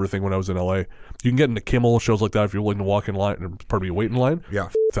audience member thing when I was in LA. You can get into Kimmel, shows like that, if you're willing to walk in line, or pardon me, wait in line. Yeah.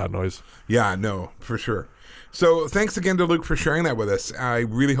 That noise. Yeah, no, for sure. So thanks again to Luke for sharing that with us. I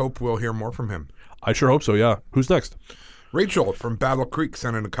really hope we'll hear more from him. I sure hope so, yeah. Who's next? Rachel from Battle Creek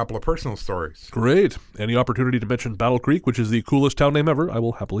sent in a couple of personal stories. Great. Any opportunity to mention Battle Creek, which is the coolest town name ever, I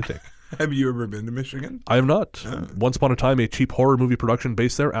will happily take. Have you ever been to Michigan? I have not. Once upon a time, a cheap horror movie production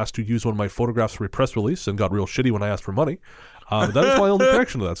based there asked to use one of my photographs for a press release and got real shitty when I asked for money. But that is my only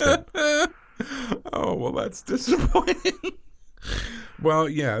connection to that state. Oh, well, that's disappointing. Well,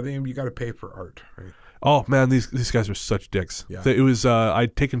 yeah, you got to pay for art, right? Oh, man, these guys are such dicks. Yeah. It was,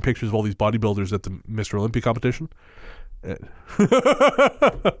 I'd taken pictures of all these bodybuilders at the Mr. Olympia competition.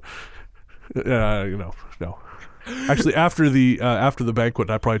 No. Actually, after the banquet,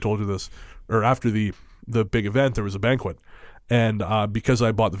 I probably told you this, or after the big event, there was a banquet, and because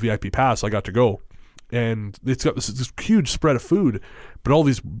I bought the VIP pass, I got to go, and it's got this huge spread of food,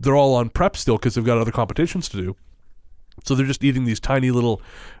 but they're all on prep still because they've got other competitions to do, so they're just eating these tiny little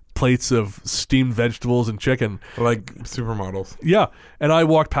plates of steamed vegetables and chicken. Like supermodels. Yeah, and I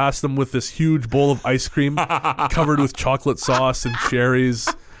walked past them with this huge bowl of ice cream covered with chocolate sauce and cherries.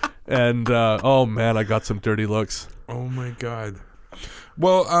 And, oh man, I got some dirty looks. Oh my God.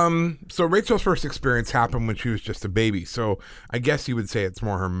 Well, so Rachel's first experience happened when she was just a baby. So I guess you would say it's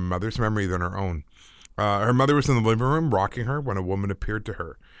more her mother's memory than her own. Her mother was in the living room rocking her when a woman appeared to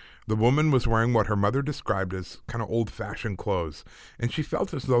her. The woman was wearing what her mother described as kind of old-fashioned clothes, and she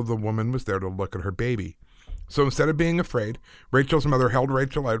felt as though the woman was there to look at her baby. So instead of being afraid, Rachel's mother held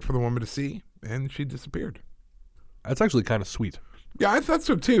Rachel out for the woman to see, and she disappeared. That's actually kind of sweet. Yeah, I thought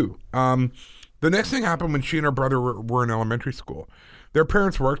so too. The next thing happened when she and her brother were in elementary school. Their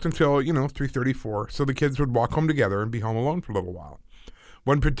parents worked until, 3:34, so the kids would walk home together and be home alone for a little while.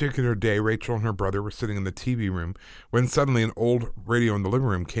 One particular day, Rachel and her brother were sitting in the TV room when suddenly an old radio in the living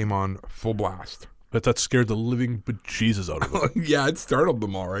room came on full blast. But that scared the living bejesus out of them. Yeah, it startled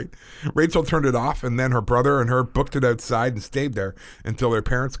them all right. Rachel turned it off, and then her brother and her booked it outside and stayed there until their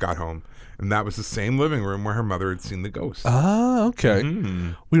parents got home. And that was the same living room where her mother had seen the ghost. Ah, okay.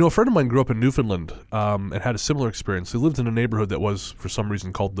 Well, a friend of mine grew up in Newfoundland and had a similar experience. They lived in a neighborhood that was, for some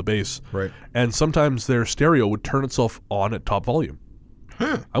reason, called The Base. Right. And sometimes their stereo would turn itself on at top volume.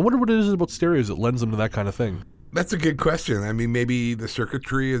 Huh. I wonder what it is about stereos that lends them to that kind of thing. That's a good question. I mean, maybe the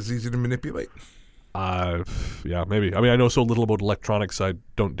circuitry is easy to manipulate. Yeah, maybe. I mean, I know so little about electronics, I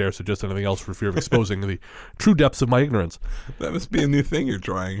don't dare suggest anything else for fear of exposing the true depths of my ignorance. That must be a new thing you're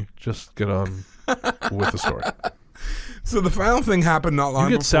trying. Just get on with the story. So the final thing happened not long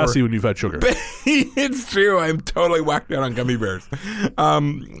before. You get sassy when you've had sugar. It's true. I'm totally whacked out on gummy bears.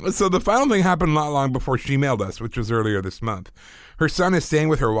 So the final thing happened not long before she mailed us, which was earlier this month. Her son is staying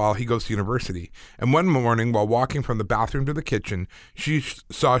with her while he goes to university. And one morning, while walking from the bathroom to the kitchen, she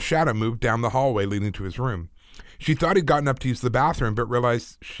saw a shadow move down the hallway leading to his room. She thought he'd gotten up to use the bathroom, but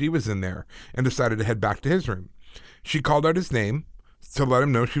realized she was in there and decided to head back to his room. She called out his name to let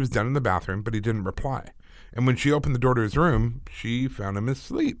him know she was done in the bathroom, but he didn't reply. And when she opened the door to his room, she found him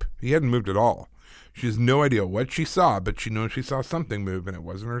asleep. He hadn't moved at all. She has no idea what she saw, but she knows she saw something move, and it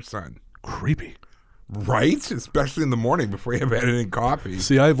wasn't her son. Creepy. Right? Especially in the morning before you have had any coffee.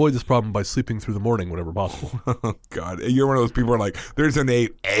 See, I avoid this problem by sleeping through the morning whenever possible. Oh, God. You're one of those people who are like, there's an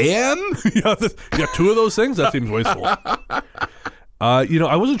 8 a.m.? Yeah, two of those things? That seems wasteful.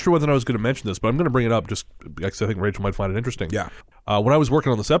 I wasn't sure whether I was going to mention this, but I'm going to bring it up just because I think Rachel might find it interesting. Yeah. When I was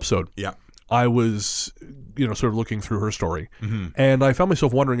working on this episode, Yeah. I was, sort of looking through her story, Mm-hmm. and I found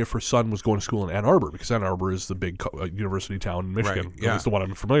myself wondering if her son was going to school in Ann Arbor, because Ann Arbor is the big university town in Michigan. Right, yeah. At least the one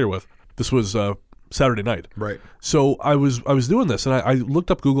I'm familiar with. This was Saturday night. Right. So I was doing this, and I looked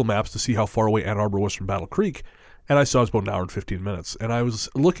up Google Maps to see how far away Ann Arbor was from Battle Creek, and I saw it was about an hour and 15 minutes. And I was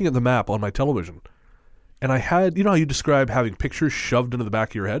looking at the map on my television, and I had, how you describe having pictures shoved into the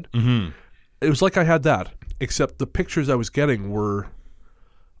back of your head? Mm-hmm. It was like I had that, except the pictures I was getting were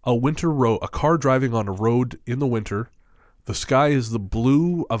a car driving on a road in the winter. The sky is the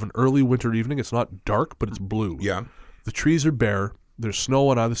blue of an early winter evening. It's not dark, but it's blue. Yeah. The trees are bare. There's snow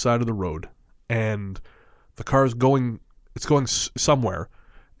on either side of the road, and the car is going. It's going somewhere,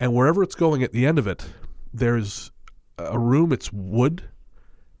 and wherever it's going, at the end of it, there's a room. It's wood,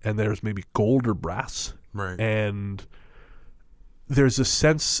 and there's maybe gold or brass, Right. and there's a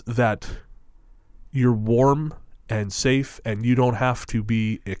sense that you're warm and safe, and you don't have to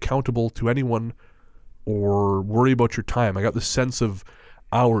be accountable to anyone or worry about your time. I got this sense of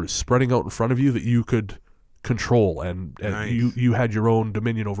hours spreading out in front of you that you could control, and Nice. you had your own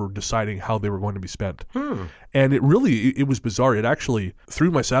dominion over deciding how they were going to be spent. And it was bizarre. It actually threw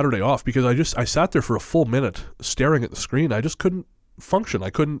my Saturday off, because I sat there for a full minute staring at the screen. I just couldn't function. I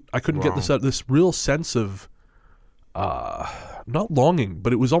couldn't get this real sense of not longing,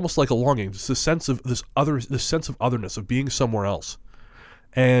 but it was almost like a longing. Just this sense of this sense of otherness, of being somewhere else.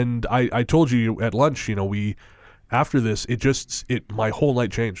 And I told you at lunch, after this, my whole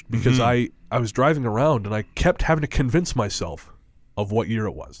night changed, because I was driving around and I kept having to convince myself of what year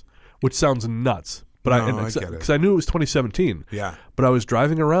it was, which sounds nuts. But I get it. because I knew it was 2017. Yeah. But I was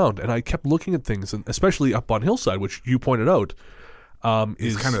driving around and I kept looking at things, and especially up on Hillside, which you pointed out,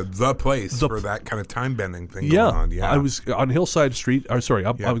 Is kind of the place for that kind of time bending thing going on. Yeah. I was on Hillside Street. I was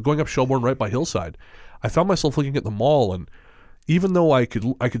going up Shelbourne right by Hillside. I found myself looking at the mall, and even though I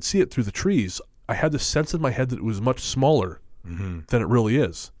could see it through the trees, I had this sense in my head that it was much smaller than it really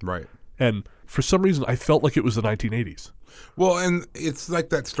is. Right. And for some reason, I felt like it was the 1980s. Well, and it's like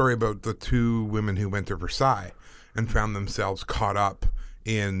that story about the two women who went to Versailles and found themselves caught up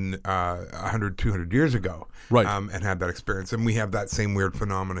in 100, 200 years ago. Right. And had that experience. And we have that same weird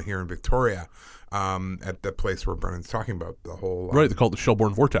phenomena here in Victoria at the place where Brennan's talking about, the whole... Right, they call it the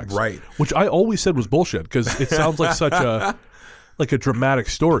Shelbourne Vortex. Right. Which I always said was bullshit, because it sounds like such a dramatic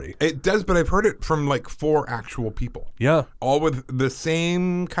story. It does, but I've heard it from like 4 actual people. Yeah. All with the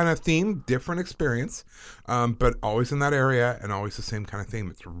same kind of theme, different experience, but always in that area and always the same kind of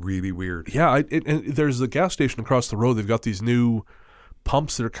theme. It's really weird. Yeah, and there's the gas station across the road. They've got these new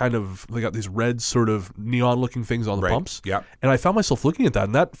pumps that are they got these red sort of neon-looking things on the Right. pumps. Yep. And I found myself looking at that,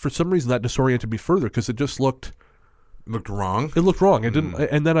 and that, for some reason, that disoriented me further, because it just looked... Looked wrong. It looked wrong. It didn't,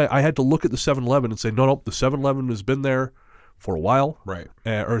 and then I had to look at the 7-Eleven and say, no, the 7-Eleven has been there for a while. Right.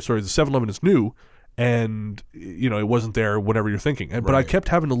 The 7-Eleven is new, and it wasn't there whenever you're thinking. But I Right. kept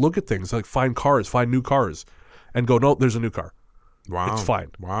having to look at things, like find new cars, and go, no, there's a new car. Wow. It's fine.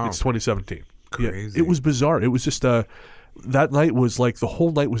 Wow. It's 2017. Crazy. Yeah, it was bizarre. It was just that night was like, the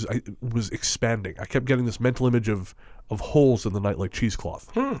whole night was expanding. I kept getting this mental image of holes in the night like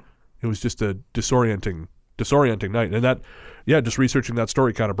cheesecloth. It was just a disorienting night, and that, just researching that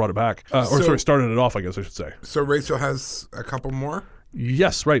story kind of brought it back, started it off, I guess I should say. So Rachel has a couple more?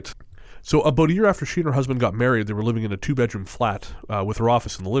 Yes, right. So about a year after she and her husband got married, they were living in a 2-bedroom flat with her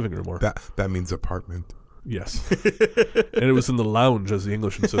office in the living room. That means apartment. Yes. And it was in the lounge, as the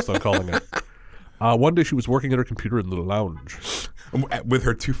English insist on calling it. One day she was working at her computer in the lounge. With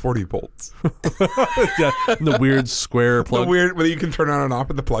her 240 volts. Yeah, and the weird square plug. The weird, whether you can turn on and off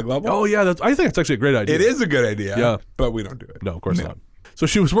at the plug level. Oh, yeah, I think it's actually a great idea. It is a good idea. Yeah. But we don't do it. No, of course not. So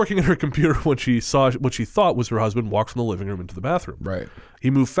she was working at her computer when she saw what she thought was her husband walk from the living room into the bathroom. Right.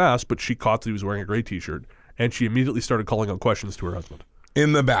 He moved fast, but she caught that he was wearing a gray T-shirt, and she immediately started calling out questions to her husband.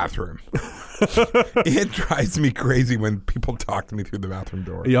 In the bathroom. It drives me crazy when people talk to me through the bathroom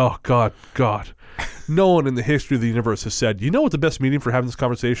door. Oh, God. No one in the history of the universe has said, you know what the best medium for having this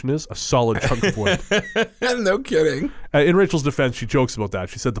conversation is? A solid chunk of wood. No kidding. In Rachel's defense, she jokes about that.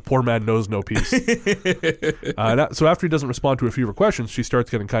 She said the poor man knows no peace. So after he doesn't respond to a few of her questions, she starts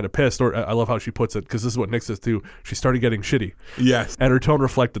getting kind of pissed. Or I love how she puts it, because this is what Nick says too. She started getting shitty. Yes. And her tone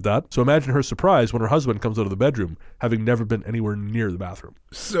reflected that. So imagine her surprise when her husband comes out of the bedroom, having never been anywhere near the bathroom.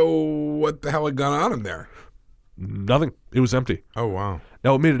 So what the hell had gone on in there? Nothing. It was empty. Oh, wow.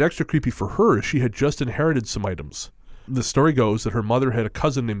 Now, what made it extra creepy for her is she had just inherited some items. The story goes that her mother had a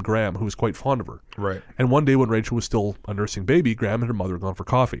cousin named Graham who was quite fond of her. Right. And one day when Rachel was still a nursing baby, Graham and her mother had gone for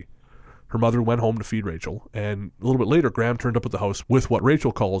coffee. Her mother went home to feed Rachel, and a little bit later, Graham turned up at the house with what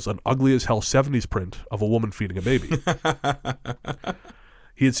Rachel calls an ugly-as-hell 70s print of a woman feeding a baby.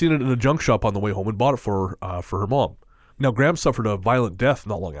 He had seen it in a junk shop on the way home and bought it for her mom. Now, Graham suffered a violent death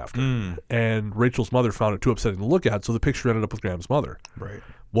not long after, and Rachel's mother found it too upsetting to look at, so the picture ended up with Graham's mother. Right.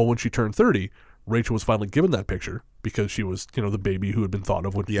 Well, when she turned 30, Rachel was finally given that picture because she was, the baby who had been thought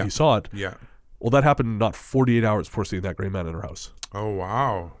of when he saw it. Yeah. Well, that happened not 48 hours before seeing that gray man in her house. Oh,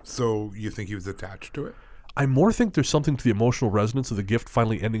 wow. So you think he was attached to it? I more think there's something to the emotional resonance of the gift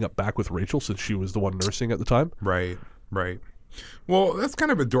finally ending up back with Rachel since she was the one nursing at the time. Right. Well, that's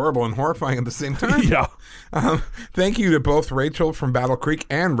kind of adorable and horrifying at the same time. Yeah. Thank you to both Rachel from Battle Creek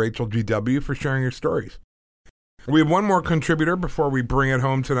and Rachel GW for sharing your stories. We have one more contributor before we bring it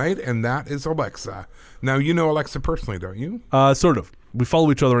home tonight, and that is Alexa. Now, you know Alexa personally, don't you? Sort of. We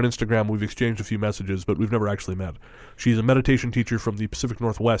follow each other on Instagram. We've exchanged a few messages, but we've never actually met. She's a meditation teacher from the Pacific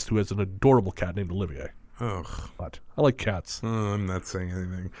Northwest who has an adorable cat named Olivier. Ugh. But I like cats. I'm not saying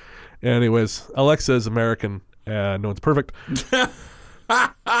anything. Anyways, Alexa is American, and no one's perfect.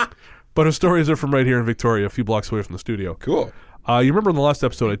 But her stories are from right here in Victoria, a few blocks away from the studio. Cool. You remember in the last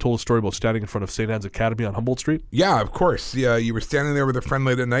episode I told a story about standing in front of St. Anne's Academy on Humboldt Street? Yeah, of course. Yeah, you were standing there with a friend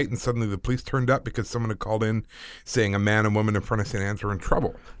late at night, and suddenly the police turned up because someone had called in saying a man and woman in front of St. Anne's were in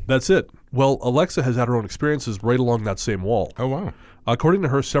trouble. That's it. Well, Alexa has had her own experiences right along that same wall. Oh, wow. According to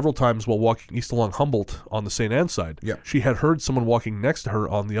her, several times while walking east along Humboldt on the St. Anne's side, she had heard someone walking next to her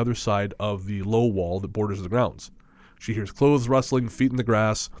on the other side of the low wall that borders the grounds. She hears clothes rustling, feet in the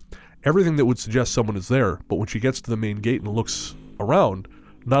grass, everything that would suggest someone is there, but when she gets to the main gate and looks around,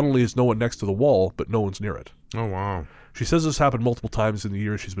 not only is no one next to the wall, but no one's near it. Oh, wow. She says this happened multiple times in the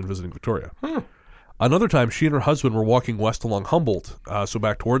years she's been visiting Victoria. Another time, she and her husband were walking west along Humboldt, so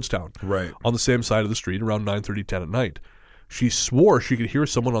back towards town, Right. on the same side of the street around 9:30, 10 at night. She swore she could hear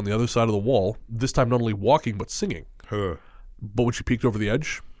someone on the other side of the wall, this time not only walking, but singing. Huh. But when she peeked over the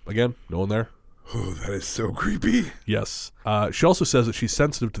edge, again, no one there. Oh, that is so creepy. Yes. She also says that she's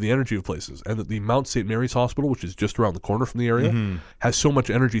sensitive to the energy of places and that the Mount St. Mary's Hospital, which is just around the corner from the area, has so much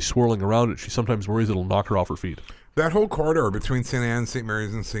energy swirling around it, she sometimes worries it'll knock her off her feet. That whole corridor between St. Anne's, St.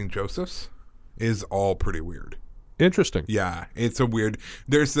 Mary's, and St. Joseph's is all pretty weird. Interesting. Yeah, it's a weird.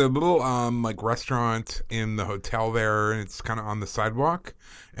 There's a little restaurant in the hotel there, and it's kind of on the sidewalk.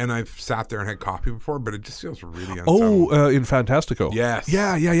 And I've sat there and had coffee before, but it just feels really unsettled. Oh, in Fantastico. Yes.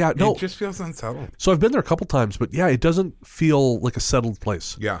 Yeah. No. It just feels unsettled. So I've been there a couple times, but yeah, it doesn't feel like a settled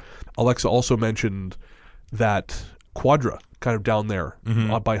place. Yeah. Alexa also mentioned that Quadra, kind of down there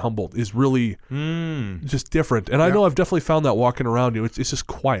by Humboldt, is really just different. And I know I've definitely found that walking around it's just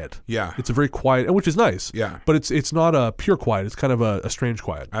quiet. Yeah. It's a very quiet, which is nice. Yeah. But it's not a pure quiet. It's kind of a strange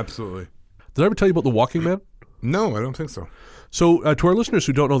quiet. Absolutely. Did I ever tell you about the Walking Man? No, I don't think so. So to our listeners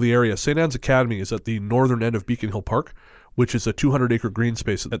who don't know the area, St. Anne's Academy is at the northern end of Beacon Hill Park, which is a 200-acre green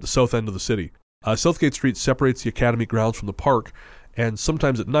space at the south end of the city. Southgate Street separates the Academy grounds from the park, and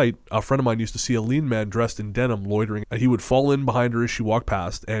sometimes at night, a friend of mine used to see a lean man dressed in denim loitering, and he would fall in behind her as she walked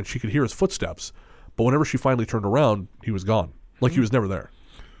past, and she could hear his footsteps. But whenever she finally turned around, he was gone. Like he was never there.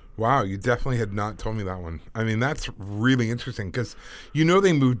 Wow, you definitely had not told me that one. I mean, that's really interesting because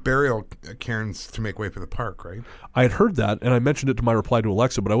they moved burial cairns to make way for the park, right? I had heard that, and I mentioned it to my reply to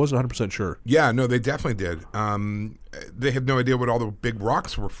Alexa, but I wasn't 100% sure. Yeah, no, they definitely did. They had no idea what all the big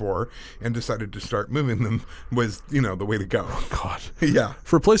rocks were for and decided to start moving them was, the way to go. God. Yeah.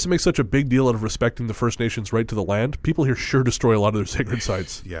 For a place that makes such a big deal out of respecting the First Nations' right to the land, people here sure destroy a lot of their sacred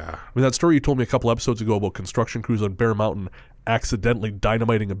sites. Yeah. I mean, that story you told me a couple episodes ago about construction crews on Bear Mountain accidentally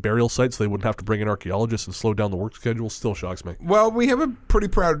dynamiting a burial site so they wouldn't have to bring in archaeologists and slow down the work schedule still shocks me. Well, we have a pretty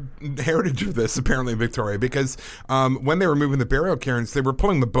proud heritage of this, apparently, in Victoria, because when they were moving the burial cairns, they were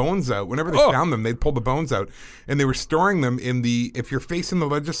pulling the bones out. Whenever they found them, they'd pull the bones out, and they were storing them in if you're facing the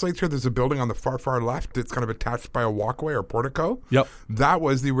legislature, there's a building on the far left that's kind of attached by a walkway or portico. Yep. That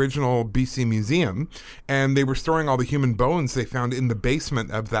was the original BC Museum, and they were storing all the human bones they found in the basement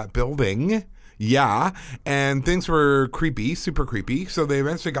of that building. Yeah, and things were creepy, super creepy. So they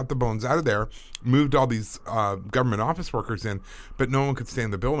eventually got the bones out of there, moved all these government office workers in, but no one could stay in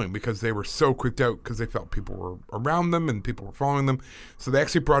the building because they were so creeped out because they felt people were around them and people were following them. So they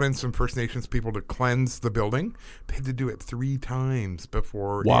actually brought in some First Nations people to cleanse the building. They had to do it 3 times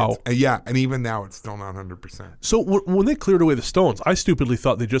before. Wow. And even now it's still not 100%. So when they cleared away the stones, I stupidly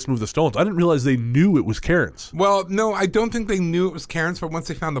thought they just moved the stones. I didn't realize they knew it was cairns. Well, no, I don't think they knew it was cairns, but once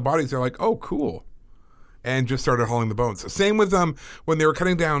they found the bodies, they're like, oh, cool. and just started hauling the bones. Same with when they were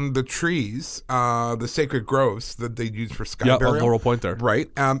cutting down the trees, the sacred groves that they used for sky burial. On Laurel Point there. Right.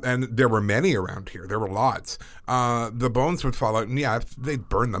 And there were many around here. There were lots. The bones would fall out, and they'd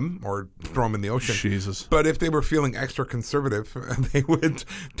burn them or throw them in the ocean. Jesus. But if they were feeling extra conservative, they would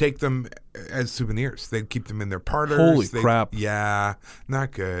take them as souvenirs. They'd keep them in their parlors. Holy crap. Yeah,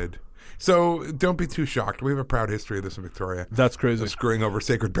 not good. So don't be too shocked. We have a proud history of this in Victoria. That's crazy. Screwing over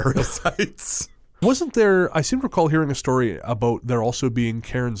sacred burial sites. Wasn't there, I seem to recall hearing a story about there also being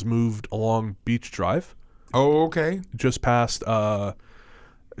cairns moved along Beach Drive, Oh, okay. just past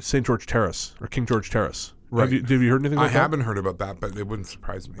St. George Terrace, or King George Terrace. Right. Have you heard anything I about that? haven't heard about that, but it wouldn't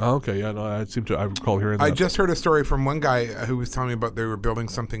surprise me. Oh, okay, yeah, no, I recall hearing that. I just heard a story from one guy who was telling me about they were building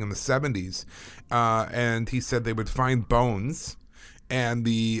something in the 70s, and he said they would find bones, and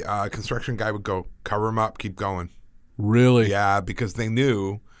the construction guy would go, cover them up, keep going. Really? Yeah, because they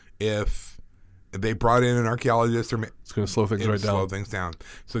knew if they brought in an archaeologist or It's going to slow things it would right slow down. things down.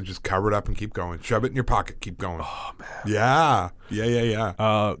 So just cover it up and keep going. Shove it in your pocket, keep going. Oh, man.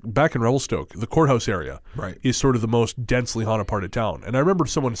 Yeah. Back in Revelstoke, the courthouse area Right. is sort of the most densely haunted part of town. And I remember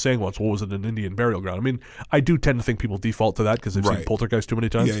someone saying once, well, was it an Indian burial ground? I mean, I do tend to think people default to that because they've seen Right. Poltergeist too many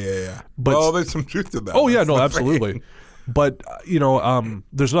times. Yeah. But- well, there's some truth to that. Oh, yeah, That's no, the absolutely. thing. But,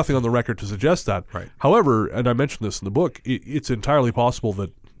 there's nothing on the record to suggest that. Right. However, and I mentioned this in the book, it's entirely possible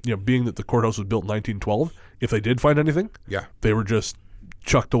that, being that the courthouse was built in 1912, if they did find anything, Yeah, they were just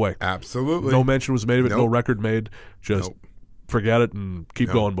chucked away. absolutely. No mention was made of it, no Nope. record made. Just Nope. forget it and keep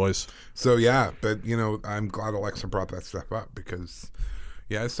going, boys. So, yeah, but, I'm glad Alexa brought that stuff up because,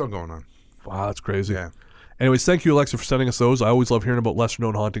 it's still going on. Wow, that's crazy. Yeah. Anyways, thank you, Alexa, for sending us those. I always love hearing about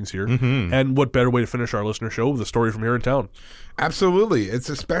lesser-known hauntings here. Mm-hmm. And what better way to finish our listener show with a story from here in town? Absolutely. It's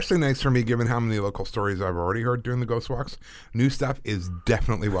especially nice for me given how many local stories I've already heard during the Ghost Walks. New stuff is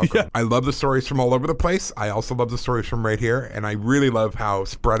definitely welcome. Yeah. I love the stories from all over the place. I also love the stories from right here. And I really love how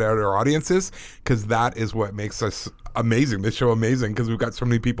spread out our audience is because that is what makes us amazing, this show amazing, because we've got so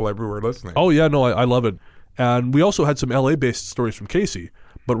many people everywhere listening. Oh, yeah, no, I love it. And we also had some LA-based stories from Casey,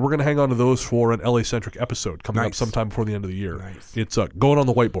 but we're going to hang on to those for an LA-centric episode coming up Nice. sometime before the end of the year. Nice. It's going on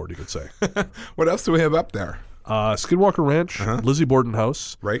the whiteboard, you could say. What else do we have up there? Skinwalker Ranch, Lizzie Borden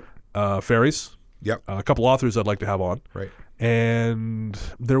House, Right? Fairies, Yep. a couple authors I'd like to have on. Right. And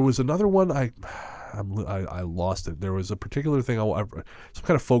there was another one I lost it. There was a particular thing, some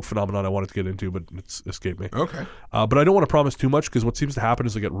kind of folk phenomenon I wanted to get into, but it's escaped me. Okay. But I don't want to promise too much because what seems to happen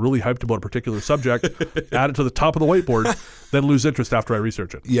is I get really hyped about a particular subject, add it to the top of the whiteboard, then lose interest after I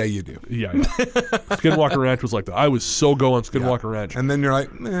research it. Yeah, you do. Yeah. Skinwalker Ranch was like that. I was so go on Skinwalker Ranch. And then you're like,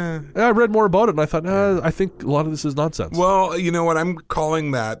 And I read more about it and I thought, I think a lot of this is nonsense. Well, you know what? I'm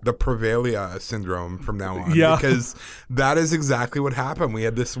calling that the Prevalia syndrome from now on. Yeah. Because that is exactly what happened. We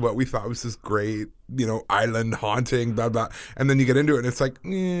had this, what we thought was this great, island haunting, blah, blah. And then you get into it and it's like,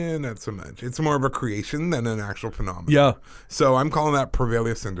 not so much. It's more of a creation than an actual phenomenon. Yeah. So I'm calling that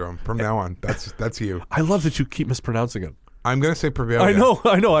Prevalia syndrome from now on. That's you. I love that you keep mispronouncing it. I'm going to say Prevalia. I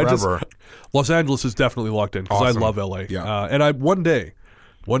know. Forever. Los Angeles is definitely locked in because Awesome. I love LA. Yeah. And one day,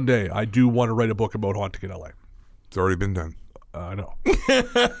 I do want to write a book about haunting in LA. It's already been done. I know.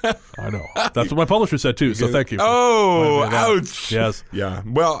 I know. That's what my publisher said too. So thank you. Oh, Letting me know that. ouch. Yes. Yeah.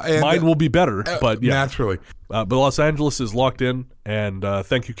 Well, and Mine will be better, but yeah. naturally. But Los Angeles is locked in, and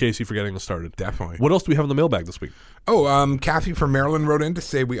thank you, Casey, for getting us started. Definitely. What else do we have in the mailbag this week? Oh, Kathy from Maryland wrote in to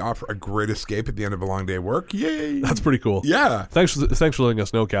say we offer a great escape at the end of a long day of work. Yay! That's pretty cool. Yeah. Thanks for letting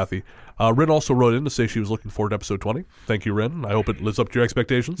us know, Kathy. Rin also wrote in to say she was looking forward to episode 20. Thank you, Rin. I hope it lives up to your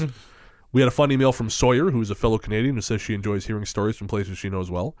expectations. We had a fun email from Sawyer, who's a fellow Canadian, who says she enjoys hearing stories from places she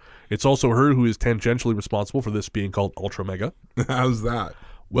knows well. It's also her who is tangentially responsible for this being called Ultra Mega. How's that?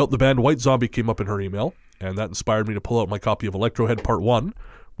 Well, the band White Zombie came up in her email, and that inspired me to pull out my copy of Electrohead Part 1,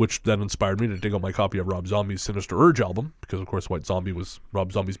 which then inspired me to dig out my copy of Rob Zombie's Sinister Urge album, because, of course, White Zombie was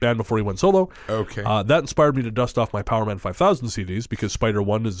Rob Zombie's band before he went solo. Okay. That inspired me to dust off my Power Man 5000 CDs, because Spider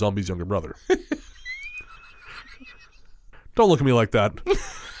 1 is Zombie's younger brother. Don't look at me like that.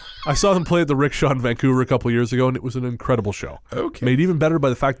 I saw them play at the Rickshaw in Vancouver a couple years ago, and it was an incredible show. Okay. Made even better by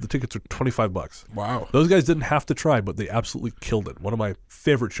the fact that the tickets are $25. Wow. Those guys didn't have to try, but they absolutely killed it. One of my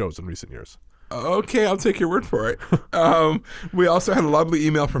favorite shows in recent years. Okay, I'll take your word for it. We also had a lovely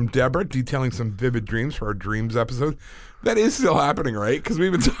email from Deborah detailing some vivid dreams for our dreams episode. That is still happening, right? Because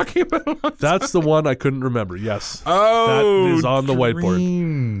we've been talking about it. That's the one I couldn't remember. Yes. Oh, that is on the whiteboard.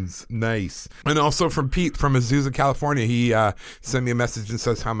 dreams. Nice. And also from Pete from Azusa, California. He sent me a message and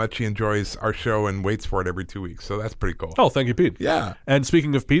says how much he enjoys our show and waits for it every 2 weeks. So that's pretty cool. Oh, thank you, Pete. Yeah. And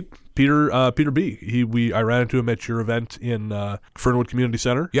speaking of Pete, Peter B. I ran into him at your event in Fernwood Community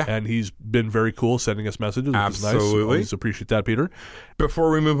Center. Yeah. And he's been very cool sending us messages, which is nice. Absolutely. Always appreciate that, Peter.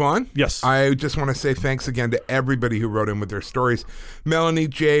 Before we move on, Yes. I just want to say thanks again to everybody who wrote in with their stories. Melanie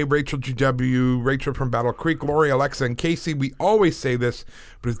J, Rachel GW, Rachel from Battle Creek, Lori, Alexa, and Casey. We always say this,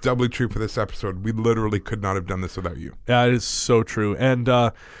 but it's doubly true for this episode. We literally could not have done this without you. Yeah, it is so true. And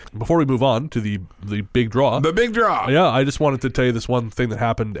before we move on to the big draw, The big draw. yeah, I just wanted to tell you this one thing that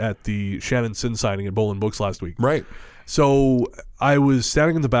happened at the Shannon Sin signing at Bolin Books last week. Right. So I was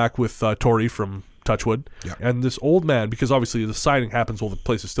standing in the back with Tori from Touchwood, Yeah. and this old man, because obviously the signing happens while the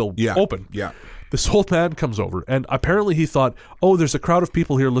place is still Yeah. open. Yeah. This old man comes over, and apparently he thought, oh, there's a crowd of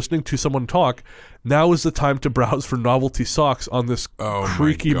people here listening to someone talk. Now is the time to browse for novelty socks on this Oh,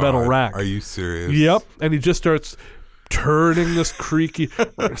 creaky my metal God. rack. Are you serious? Yep. And he just starts turning this creaky.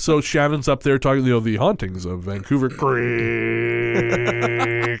 So Shannon's up there talking, the hauntings of Vancouver Creek.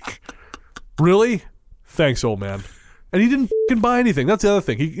 Really? Thanks, old man. And he didn't fucking buy anything. That's the other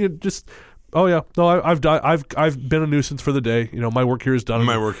thing. He just, oh yeah, no, I've been a nuisance for the day. My work here is done.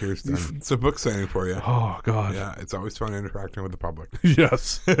 My work here is done. It's a book signing for you. Oh God. Yeah, it's always fun interacting with the public.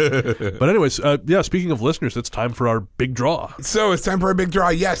 Yes. But anyways, speaking of listeners, it's time for our big draw. So it's time for a big draw.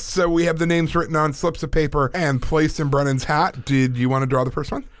 Yes, so we have the names written on slips of paper and placed in Brennan's hat. Did you want to draw the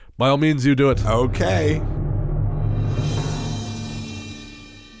first one? By all means, you do it. Okay.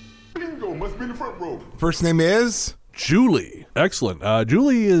 Bingo, must be in the front row. First name is... Julie. Excellent.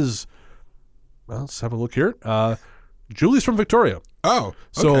 Julie is, well, let's have a look here. Julie's from Victoria. Oh,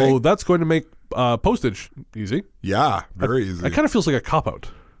 So okay. that's going to make postage easy. Yeah, very easy. It kind of feels like a cop-out.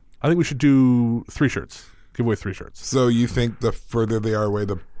 I think we should do 3 shirts. Give away 3 shirts. So you think the further they are away,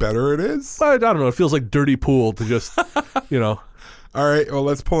 the better it is? I don't know. It feels like dirty pool to just, All right, well,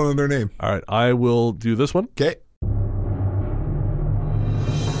 let's pull another name. All right, I will do this one. Okay.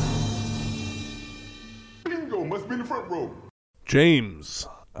 Bingo, must be in the front row. James.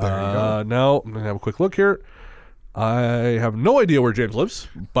 There you go. Now, I'm going to have a quick look here. I have no idea where James lives,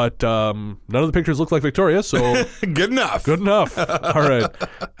 but none of the pictures look like Victoria, so Good enough. good enough. All right.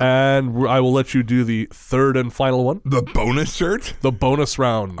 And I will let you do the third and final one, The bonus shirt? the bonus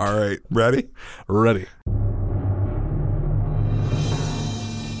round. All right, ready? Ready.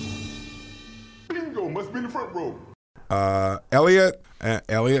 Bingo, must be in the front row. Elliot.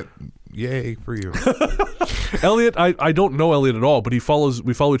 Elliot, yay for you. Elliot, I don't know Elliot at all, but we follow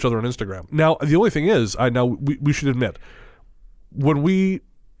each other on Instagram. Now, the only thing is, we should admit, when we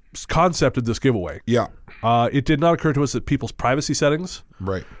concepted this giveaway, Yeah, it did not occur to us that people's privacy settings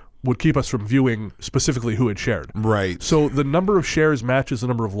right. would keep us from viewing specifically who had shared. Right. So the number of shares matches the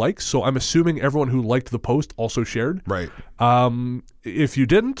number of likes. So I'm assuming everyone who liked the post also shared. Right. If you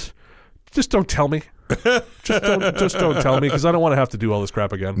didn't, just don't tell me. just don't tell me, because I don't want to have to do all this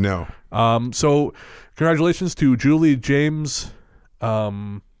crap again. No. So congratulations to Julie, James,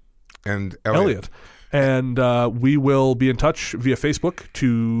 And Elliot. And we will be in touch via Facebook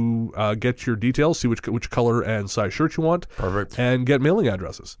to get your details, see which color and size shirt you want. Perfect. And get mailing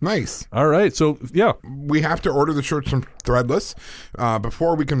addresses. Nice. All right. So, yeah. We have to order the shirts from Threadless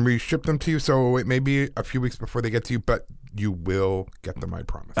before we can reship them to you. So it may be a few weeks before they get to you, but you will get them, I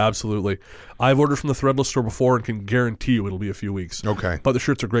promise. Absolutely. I've ordered from the Threadless store before and can guarantee you it'll be a few weeks. Okay. But the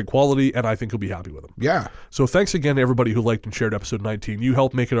shirts are great quality, and I think you'll be happy with them. Yeah. So thanks again to everybody who liked and shared episode 19. You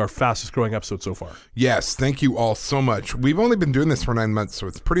helped make it our fastest growing episode so far. Yes. Thank you all so much. We've only been doing this for 9 months, so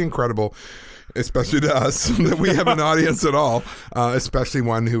it's pretty incredible, especially to us, that we have an audience at all, especially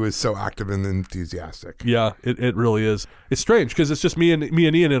one who is so active and enthusiastic. Yeah, it really is. It's strange because it's just me and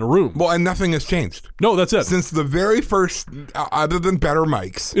Ian in a room. Well, and nothing has changed. No, that's it. Since the very first, other than better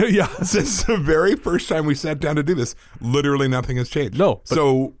mics, Yeah. since the very first time we sat down to do this, literally nothing has changed. No, but-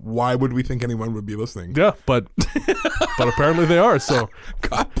 So why would we think anyone would be listening? Yeah, but apparently they are. So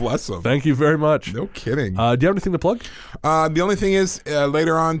God bless them. thank you very much. No kidding. Do you have anything to plug? The only thing is,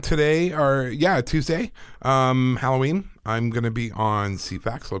 later on today, or Tuesday, Halloween, I'm going to be on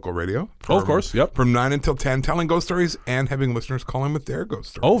CFAX local radio. Of course, yep. From 9 until 10, telling ghost stories and having listeners call in with their ghost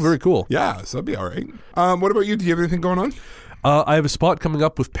stories. Oh, very cool. Yeah, so that'll be all right. What about you? Do you have anything going on? I have a spot coming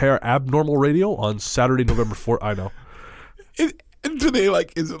up with Pair Abnormal Radio on Saturday, November 4th. I know. Do they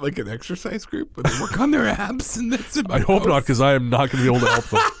is it like an exercise group? Where they work on their abs and that's about I hope not, because I am not going to be able to help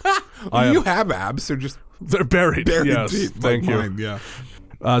them. You have abs, they're just They're buried. buried Yes, deep. thank like you. mine, yeah.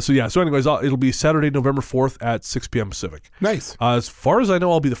 So anyways, it'll be Saturday, November 4th at 6 p.m. Pacific. Nice. As far as I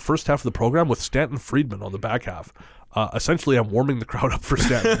know, I'll be the first half of the program with Stanton Friedman on the back half. Essentially, I'm warming the crowd up for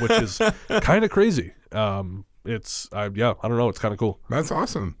Stanton, which is kind of crazy. I don't know. It's kind of cool. That's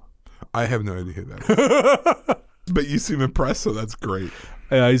awesome. I have no idea who that is. But you seem impressed, so that's great.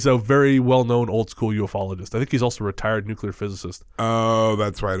 He's a very well-known old-school ufologist. I think he's also a retired nuclear physicist. Oh,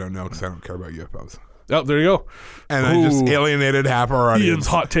 that's why I don't know, because I don't care about UFOs. Oh, there you go. And I just Ooh. alienated half our audience. Ian's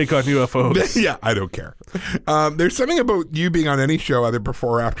hot take on UFOs. Yeah, I don't care. There's something about you being on any show, either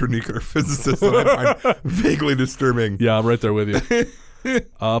before or after nuclear physicist, that I find vaguely disturbing. Yeah, I'm right there with you.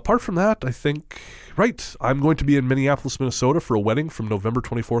 Apart from that, I think, I'm going to be in Minneapolis, Minnesota for a wedding from November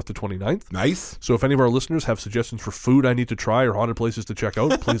 24th to 29th. Nice. So if any of our listeners have suggestions for food I need to try or haunted places to check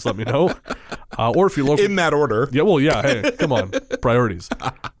out, please let me know. Or if you're local. In that order. Yeah, well, yeah, hey, come on. Priorities.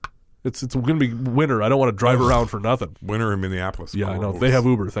 It's going to be winter. I don't want to drive around for nothing. Winter in Minneapolis. Yeah, I know. Gross. They have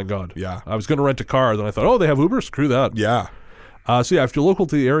Uber, thank God. Yeah. I was going to rent a car, then I thought, they have Uber? Screw that. Yeah. So yeah, if you're local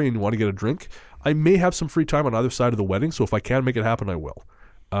to the area and you want to get a drink, I may have some free time on either side of the wedding, so if I can make it happen, I will.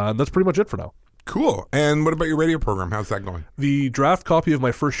 And that's pretty much it for now. Cool. And what about your radio program? How's that going? The draft copy of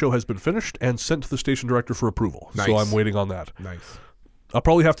my first show has been finished and sent to the station director for approval. Nice. So I'm waiting on that. Nice. I'll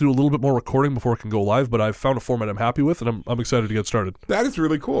probably have to do a little bit more recording before it can go live, but I've found a format I'm happy with, and I'm excited to get started. That is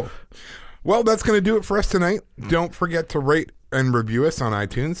really cool. Well, that's going to do it for us tonight. Don't forget to rate and review us on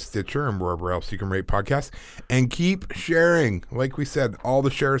iTunes, Stitcher, and wherever else you can rate podcasts. And keep sharing. Like we said, all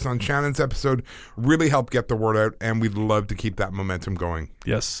the shares on Shannon's episode really help get the word out, and we'd love to keep that momentum going.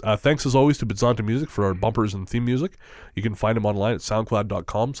 Yes. Thanks as always to Bidzonta Music for our bumpers and theme music. You can find him online at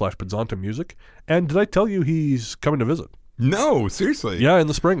soundcloud.com/Bidzonta Music. And did I tell you he's coming to visit? No, seriously. Yeah, in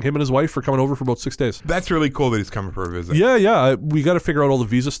the spring. Him and his wife are coming over for about 6 days. That's really cool that he's coming for a visit. Yeah. We got to figure out all the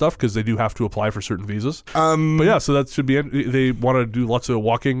visa stuff because they do have to apply for certain visas. But yeah, so that should be it. They want to do lots of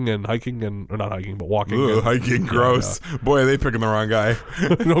walking and hiking, or not hiking, but walking. Ugh, hiking, gross. Boy, are they picking the wrong guy.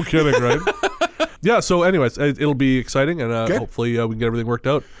 No kidding, right? Yeah, so anyways, it'll be exciting, and hopefully we can get everything worked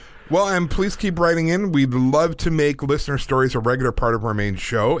out. Well, and please keep writing in. We'd love to make listener stories a regular part of our main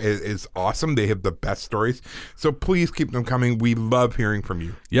show. It is awesome. They have the best stories. So please keep them coming. We love hearing from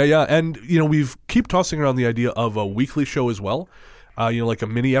you. Yeah. And, we've keep tossing around the idea of a weekly show as well. Like a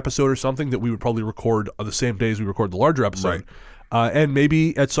mini episode or something that we would probably record on the same days we record the larger episode. Right. And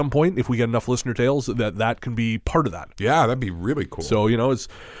maybe at some point, if we get enough listener tales, that can be part of that. Yeah, that'd be really cool. So, it's...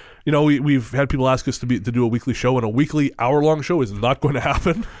 we've had people ask us to do a weekly show, and a weekly hour-long show is not going to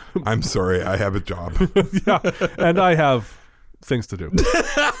happen. I'm sorry, I have a job. Yeah, and I have things to do.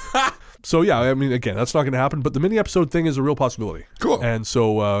 So, yeah, I mean, again, that's not going to happen, but the mini-episode thing is a real possibility. Cool. And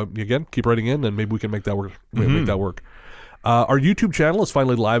so, again, keep writing in, and maybe we can make that work. Our YouTube channel is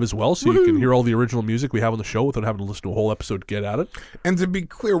finally live as well, so you can hear all the original music we have on the show without having to listen to a whole episode to get at it. And to be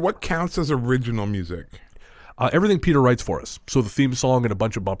clear, what counts as original music? Everything Peter writes for us. So the theme song and a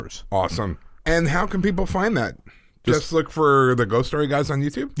bunch of bumpers. Awesome. And how can people find that? Just look for the Ghost Story Guys on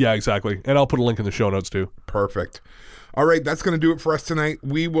YouTube? Yeah, exactly. And I'll put a link in the show notes too. Perfect. All right, that's going to do it for us tonight.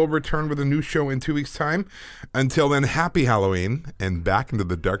 We will return with a new show in 2 weeks' time. Until then, happy Halloween, and back into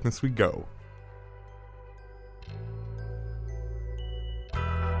the darkness we go.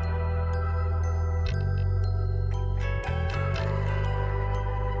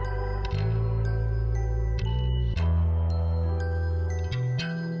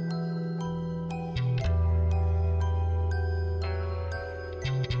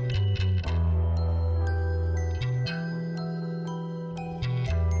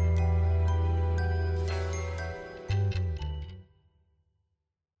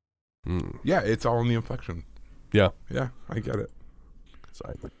 Yeah, it's all in the inflection. Yeah. Yeah, I get it.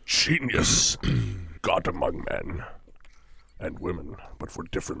 I'm a genius, God among men and women, but for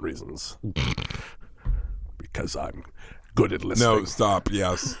different reasons. Because I'm good at listening. No, stop.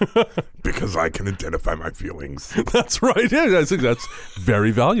 Yes. Because I can identify my feelings. That's right. Yeah, I think that's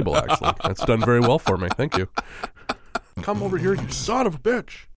very valuable, actually. That's done very well for me. Thank you. Come over here, you son of a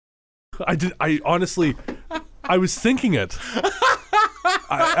bitch. I honestly, I was thinking it.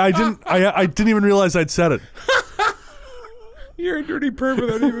 I didn't even realize I'd said it. You're a dirty perv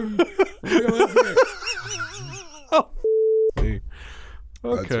without even realizing it. Oh, me.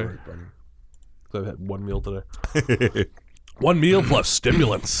 That's Okay. right, buddy. I've had one meal today. One meal plus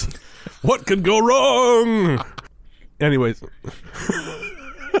stimulants. What could go wrong? Anyways.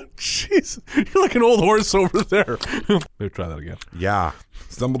 Jeez. You're like an old horse over there. Maybe try that again. Yeah.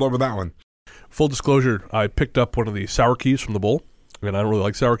 Stumbled over that one. Full disclosure, I picked up one of the sour keys from the bowl. And I don't really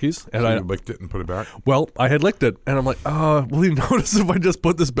like sour keys. And So you licked it and put it back? Well, I had licked it. And I'm like, will you notice if I just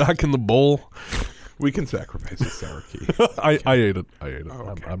put this back in the bowl? We can sacrifice a sour key. I ate it. Oh,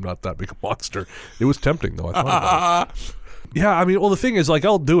 okay. I'm not that big a monster. It was tempting, though. I thought about it. Yeah, I mean, well, the thing is, like,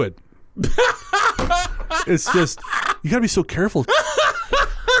 I'll do it. It's just, you got to be so careful.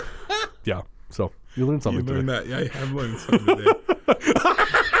 Yeah, so you learned something You learned today. that. Yeah, I have learned something today.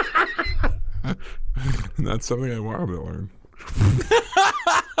 And that's something I wanted to learn.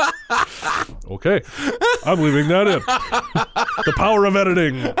 Okay, I'm leaving that in. The power of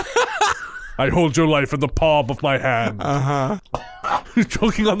editing. I hold your life in the palm of my hand. You're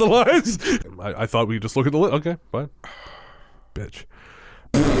choking on the lines? I thought we'd just look at the list. Okay, fine. Bitch.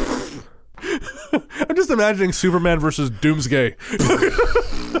 I'm just imagining Superman versus Doomsday.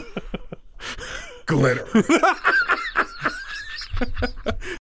 Glitter.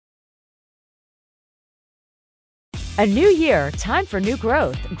 A new year, time for new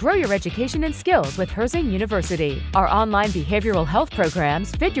growth. Grow your education and skills with Herzing University. Our online behavioral health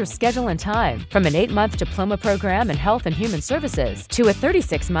programs fit your schedule and time. From an 8-month diploma program in health and human services to a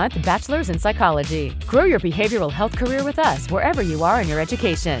 36-month bachelor's in psychology. Grow your behavioral health career with us wherever you are in your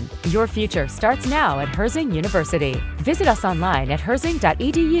education. Your future starts now at Herzing University. Visit us online at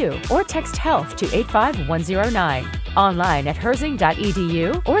herzing.edu or text health to 85109. Online at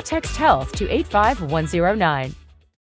herzing.edu or text health to 85109.